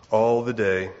all the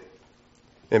day.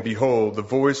 And behold, the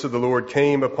voice of the Lord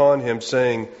came upon him,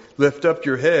 saying, Lift up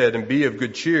your head and be of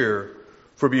good cheer,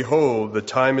 for behold, the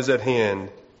time is at hand,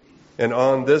 and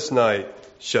on this night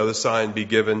shall the sign be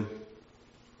given.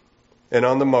 And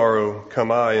on the morrow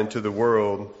come I into the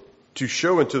world, to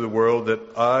show unto the world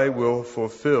that I will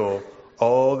fulfill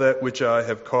all that which I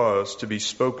have caused to be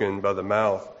spoken by the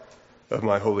mouth of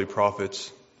my holy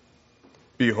prophets.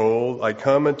 Behold, I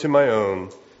come unto my own,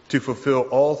 to fulfill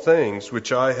all things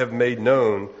which I have made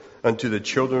known unto the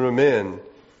children of men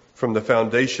from the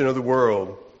foundation of the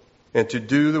world, and to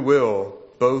do the will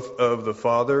both of the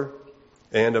Father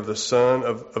and of the Son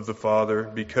of the Father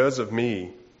because of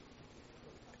me,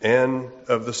 and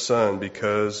of the Son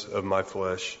because of my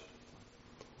flesh.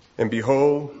 And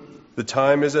behold, the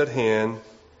time is at hand,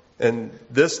 and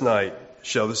this night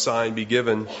shall the sign be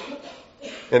given.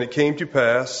 And it came to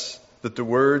pass that the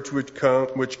words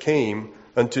which came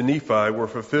unto Nephi were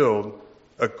fulfilled,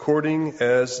 according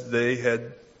as they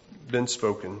had been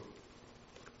spoken.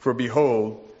 For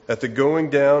behold, at the going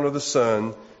down of the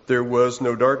sun there was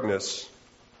no darkness,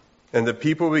 and the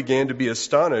people began to be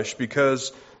astonished,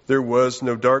 because there was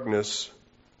no darkness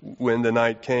when the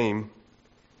night came.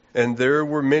 And there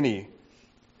were many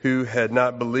who had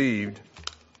not believed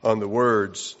on the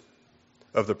words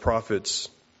of the prophets,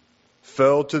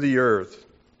 fell to the earth,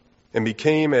 and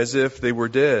became as if they were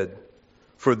dead.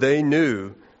 For they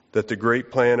knew that the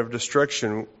great plan of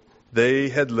destruction they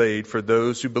had laid for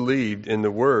those who believed in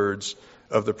the words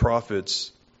of the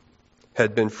prophets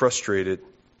had been frustrated.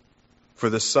 For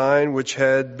the sign which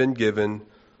had been given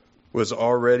was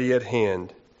already at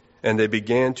hand, and they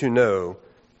began to know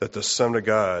that the Son of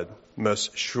God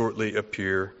must shortly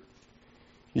appear.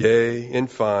 Yea, in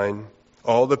fine,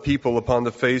 all the people upon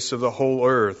the face of the whole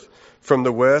earth, from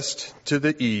the west to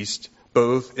the east,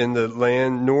 both in the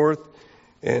land north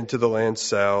and to the land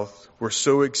south, were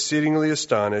so exceedingly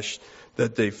astonished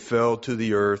that they fell to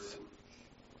the earth.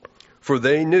 For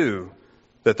they knew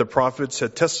that the prophets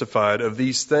had testified of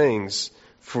these things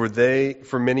for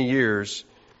many years,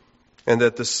 and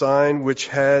that the sign which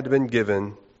had been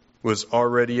given was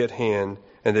already at hand,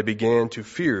 and they began to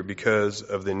fear because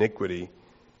of the iniquity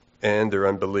and their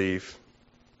unbelief.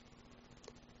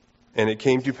 And it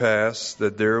came to pass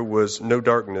that there was no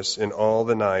darkness in all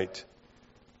the night,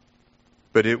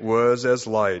 but it was as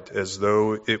light as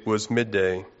though it was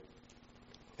midday.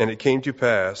 And it came to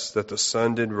pass that the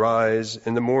sun did rise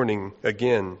in the morning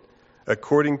again,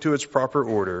 according to its proper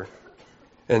order,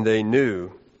 and they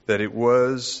knew that it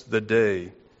was the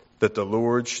day that the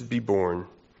Lord should be born,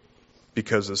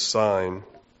 because of the sign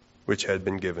which had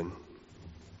been given.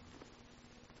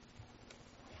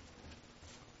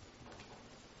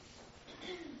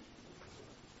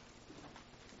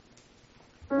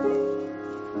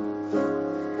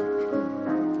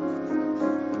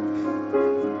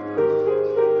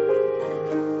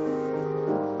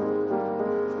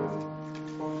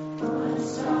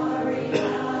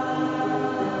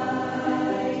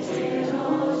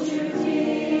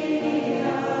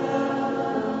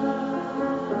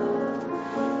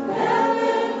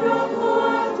 Brought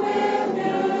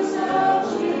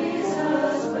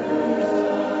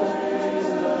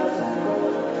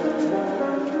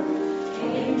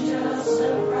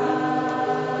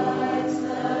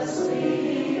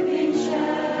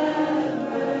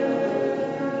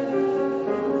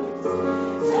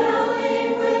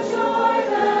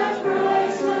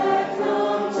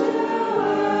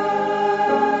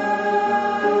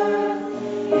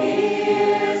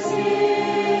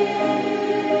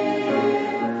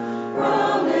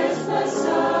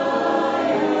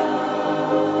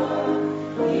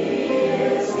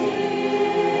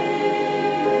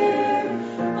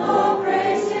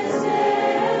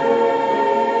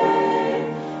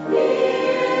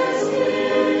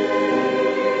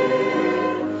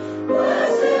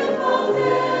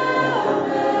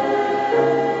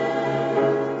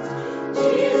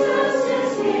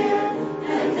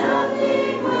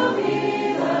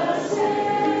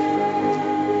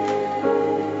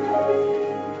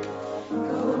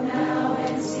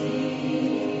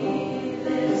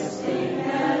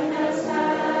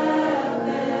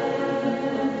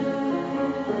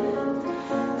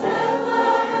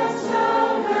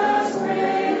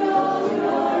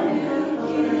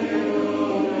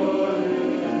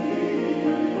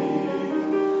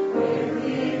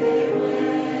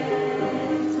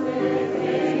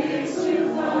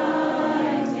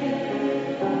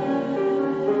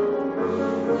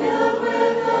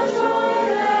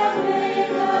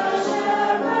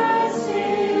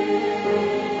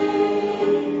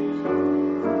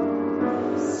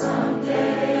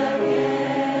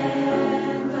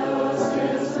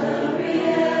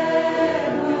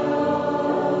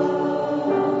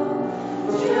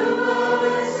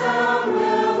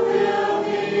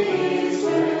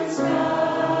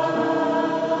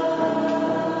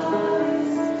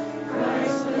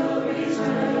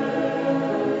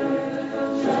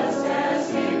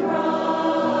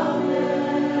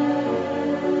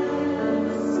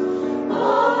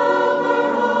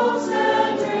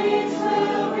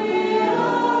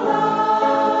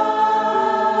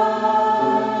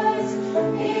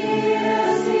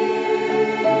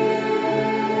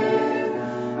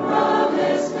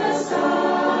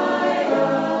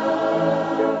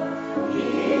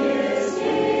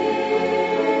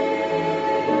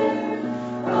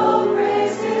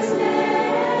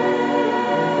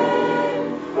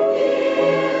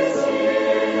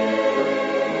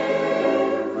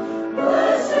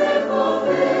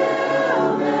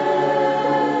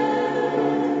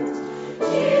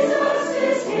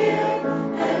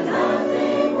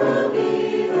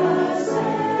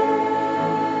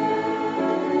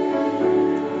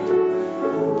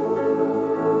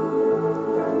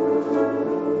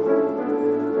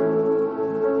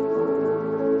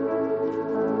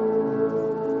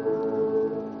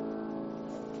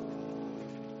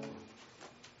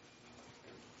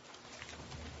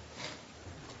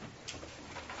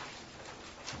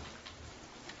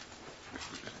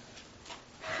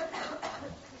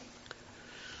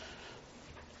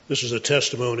This is a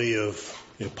testimony of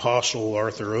the Apostle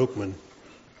Arthur Oakman.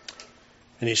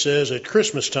 And he says, at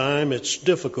Christmas time, it's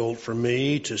difficult for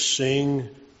me to sing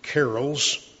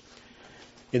carols.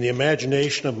 In the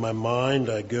imagination of my mind,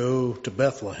 I go to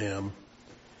Bethlehem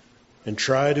and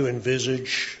try to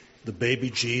envisage the baby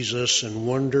Jesus and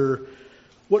wonder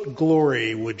what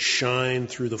glory would shine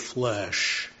through the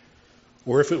flesh,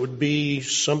 or if it would be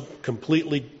so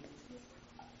completely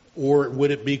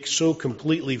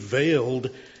veiled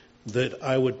that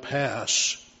I would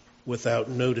pass without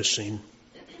noticing.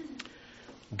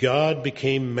 God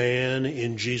became man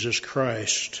in Jesus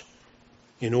Christ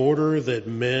in order that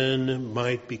men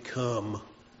might become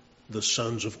the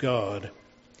sons of God.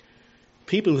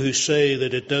 People who say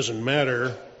that it doesn't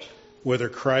matter whether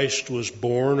Christ was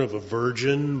born of a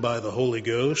virgin by the Holy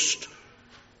Ghost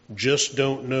just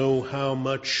don't know how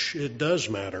much it does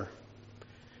matter.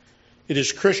 It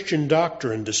is Christian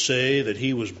doctrine to say that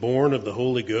he was born of the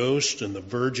Holy Ghost and the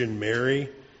Virgin Mary,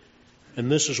 and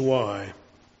this is why.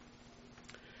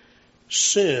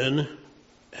 Sin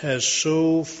has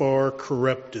so far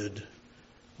corrupted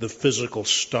the physical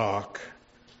stock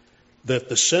that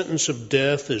the sentence of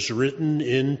death is written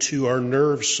into our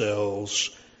nerve cells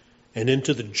and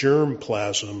into the germ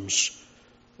plasms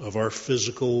of our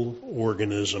physical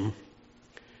organism.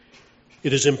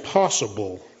 It is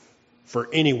impossible for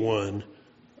anyone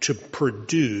to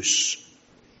produce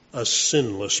a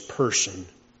sinless person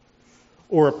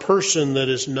or a person that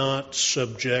is not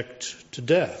subject to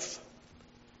death.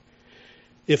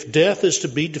 If death is to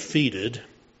be defeated,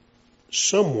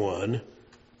 someone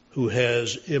who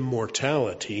has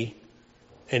immortality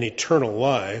and eternal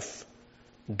life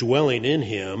dwelling in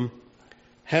him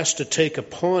has to take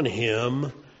upon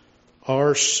him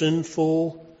our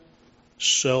sinful,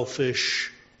 selfish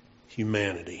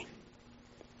humanity.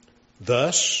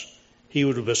 Thus, he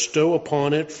would bestow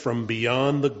upon it from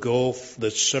beyond the gulf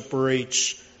that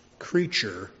separates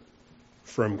creature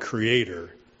from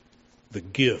creator the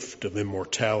gift of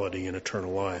immortality and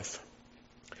eternal life.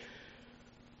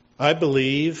 I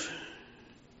believe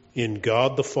in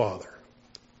God the Father,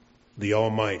 the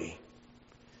Almighty,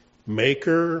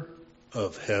 maker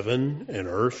of heaven and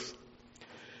earth.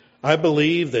 I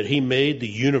believe that he made the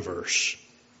universe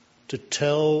to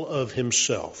tell of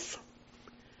himself.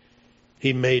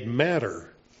 He made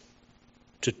matter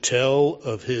to tell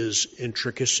of his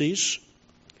intricacies.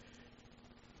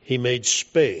 He made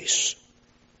space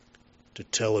to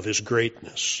tell of his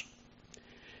greatness.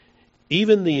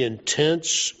 Even the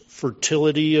intense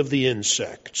fertility of the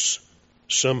insects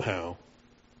somehow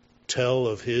tell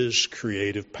of his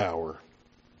creative power.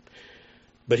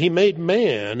 But he made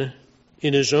man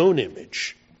in his own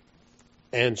image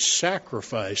and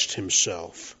sacrificed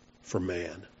himself for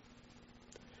man.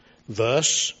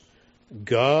 Thus,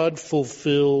 God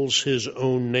fulfills his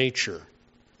own nature.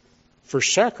 For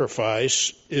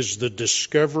sacrifice is the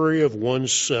discovery of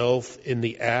oneself in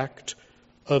the act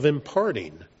of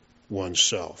imparting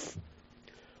oneself.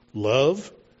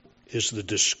 Love is the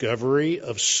discovery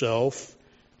of self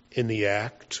in the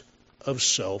act of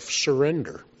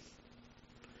self-surrender.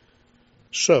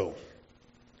 So,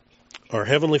 our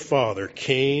Heavenly Father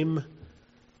came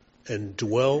and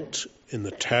dwelt in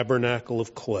the tabernacle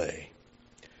of clay.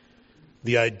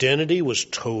 The identity was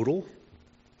total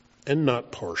and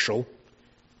not partial.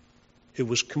 It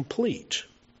was complete.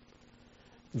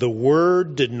 The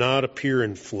Word did not appear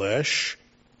in flesh.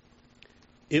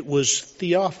 It was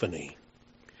theophany.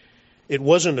 It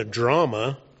wasn't a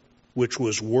drama which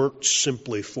was worked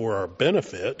simply for our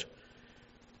benefit.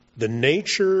 The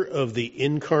nature of the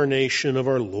incarnation of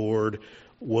our Lord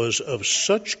was of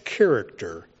such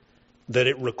character that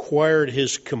it required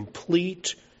his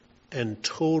complete and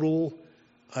total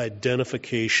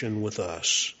identification with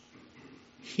us.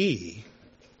 He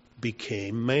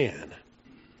became man.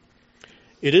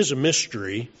 It is a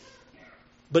mystery,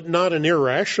 but not an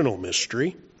irrational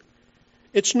mystery.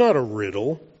 It's not a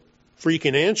riddle, for you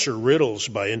can answer riddles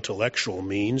by intellectual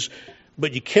means,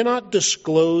 but you cannot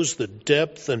disclose the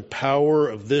depth and power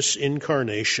of this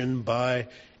incarnation by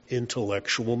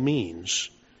intellectual means.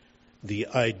 The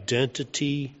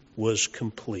identity was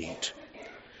complete.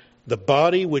 The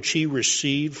body which he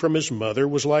received from his mother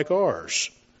was like ours,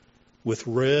 with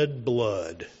red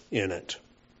blood in it.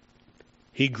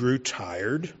 He grew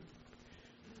tired.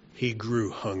 He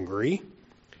grew hungry.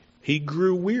 He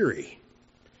grew weary.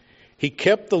 He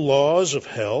kept the laws of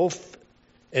health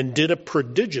and did a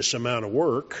prodigious amount of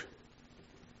work.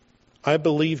 I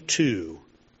believe, too,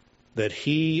 that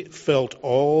he felt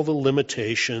all the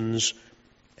limitations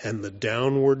and the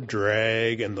downward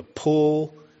drag and the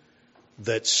pull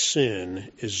that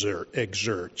sin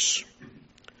exerts.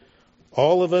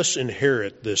 All of us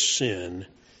inherit this sin,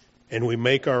 and we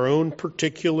make our own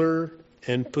particular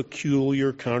and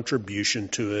peculiar contribution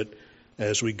to it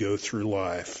as we go through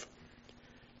life.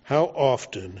 How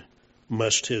often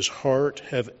must his heart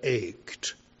have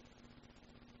ached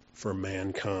for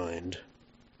mankind?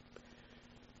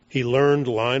 He learned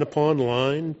line upon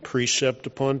line, precept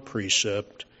upon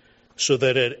precept, so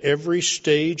that at every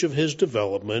stage of his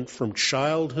development, from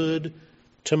childhood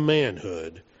to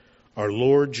manhood, our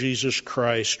Lord Jesus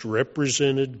Christ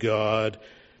represented God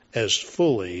as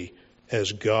fully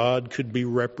as God could be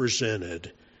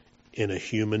represented in a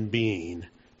human being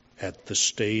at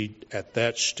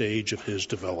that stage of his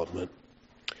development.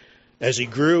 As he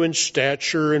grew in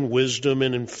stature and wisdom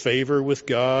and in favor with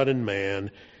God and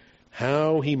man,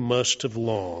 how he must have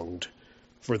longed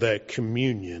for that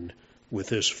communion with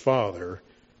his Father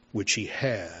which he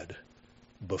had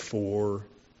before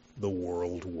the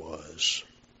world was.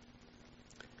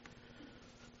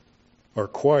 Our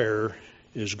choir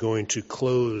is going to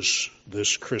close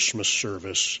this Christmas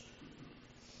service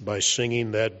by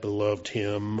singing that beloved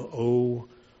hymn, O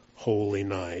Holy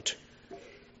Night.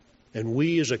 And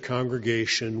we as a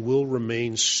congregation will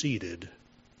remain seated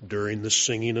during the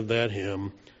singing of that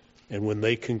hymn, and when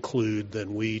they conclude,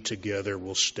 then we together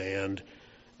will stand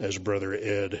as Brother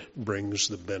Ed brings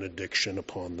the benediction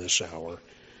upon this hour.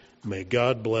 May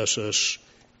God bless us,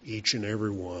 each and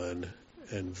every one,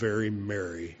 and very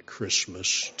Merry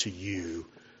Christmas to you.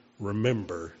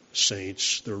 Remember,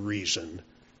 saints, the reason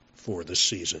for the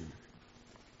season.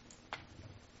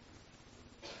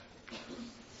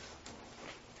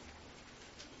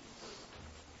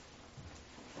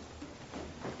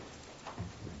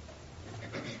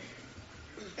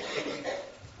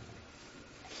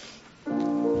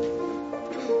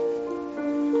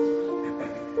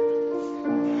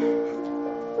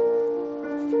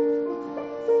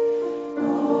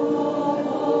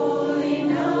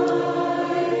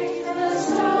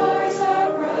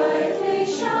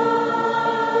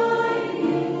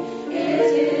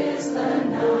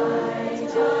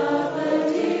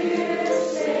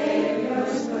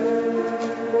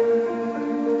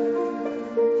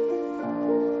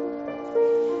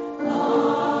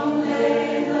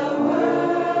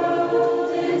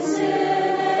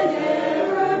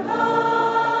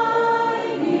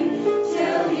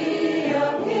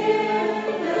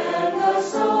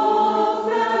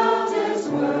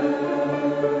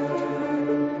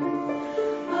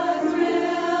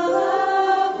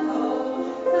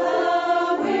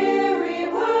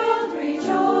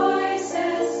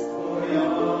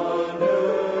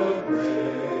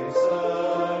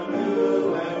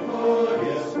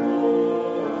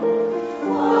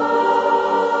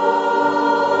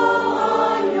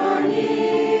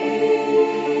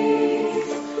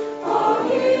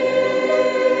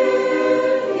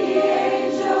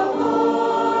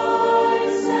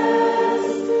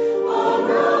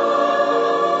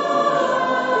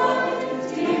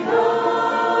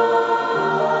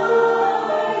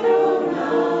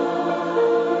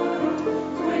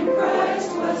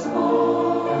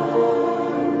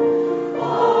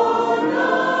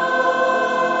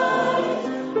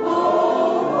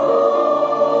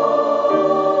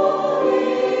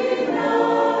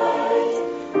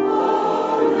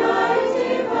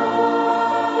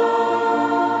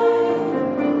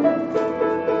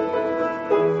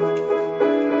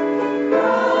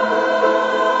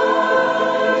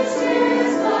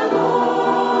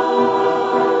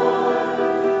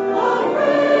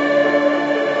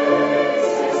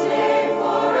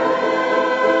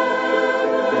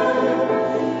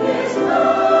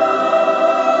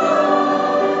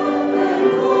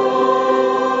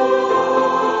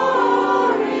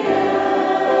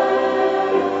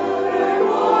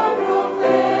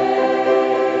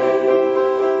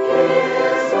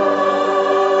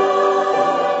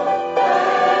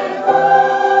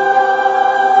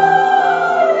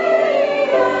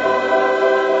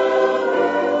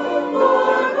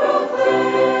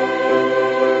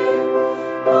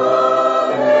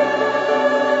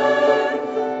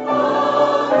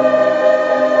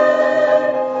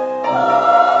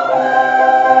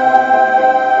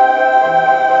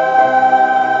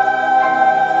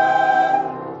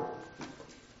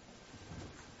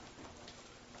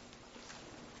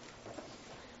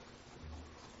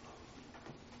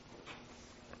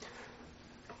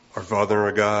 Our Father and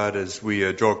our God, as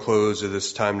we draw close of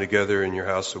this time together in your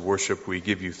house of worship, we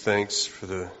give you thanks for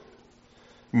the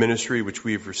ministry which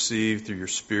we have received through your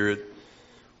Spirit.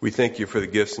 We thank you for the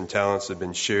gifts and talents that have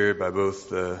been shared by both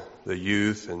the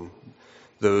youth and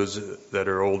those that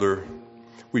are older.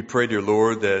 We pray, dear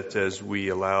Lord, that as we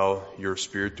allow your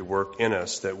Spirit to work in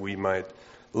us, that we might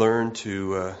learn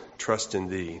to trust in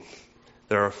Thee,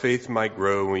 that our faith might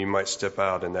grow and we might step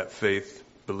out in that faith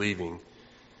believing,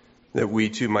 that we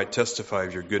too might testify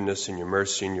of Your goodness and Your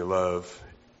mercy and Your love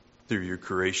through Your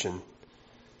creation,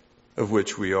 of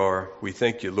which we are. We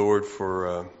thank You, Lord,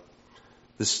 for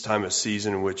this time of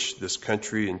season in which this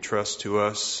country entrusts to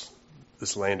us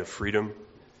this land of freedom.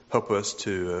 Help us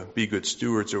to be good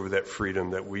stewards over that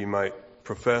freedom, that we might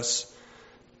profess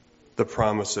the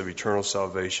promise of eternal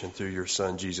salvation through Your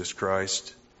Son, Jesus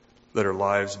Christ. Let our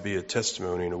lives be a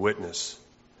testimony and a witness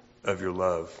of Your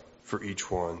love for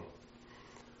each one.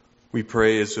 We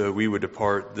pray as we would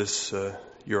depart this,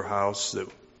 Your house, that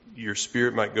Your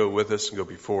Spirit might go with us and go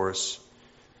before us.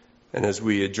 And as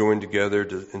we join together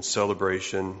in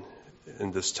celebration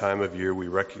in this time of year, we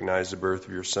recognize the birth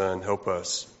of Your Son. Help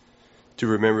us to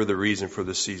remember the reason for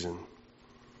the season,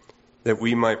 that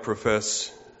we might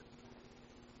profess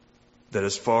that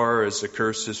as far as the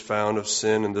curse is found of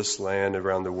sin in this land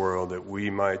around the world, that we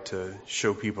might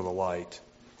show people the light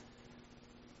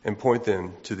and point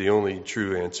them to the only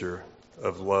true answer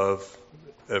of love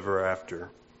ever after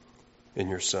in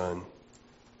Your Son.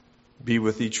 Be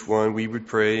with each one, we would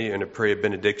pray, and I pray a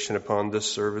benediction upon this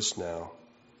service now.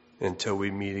 Until we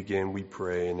meet again, we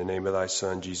pray in the name of Thy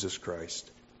Son, Jesus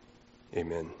Christ.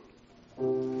 Amen.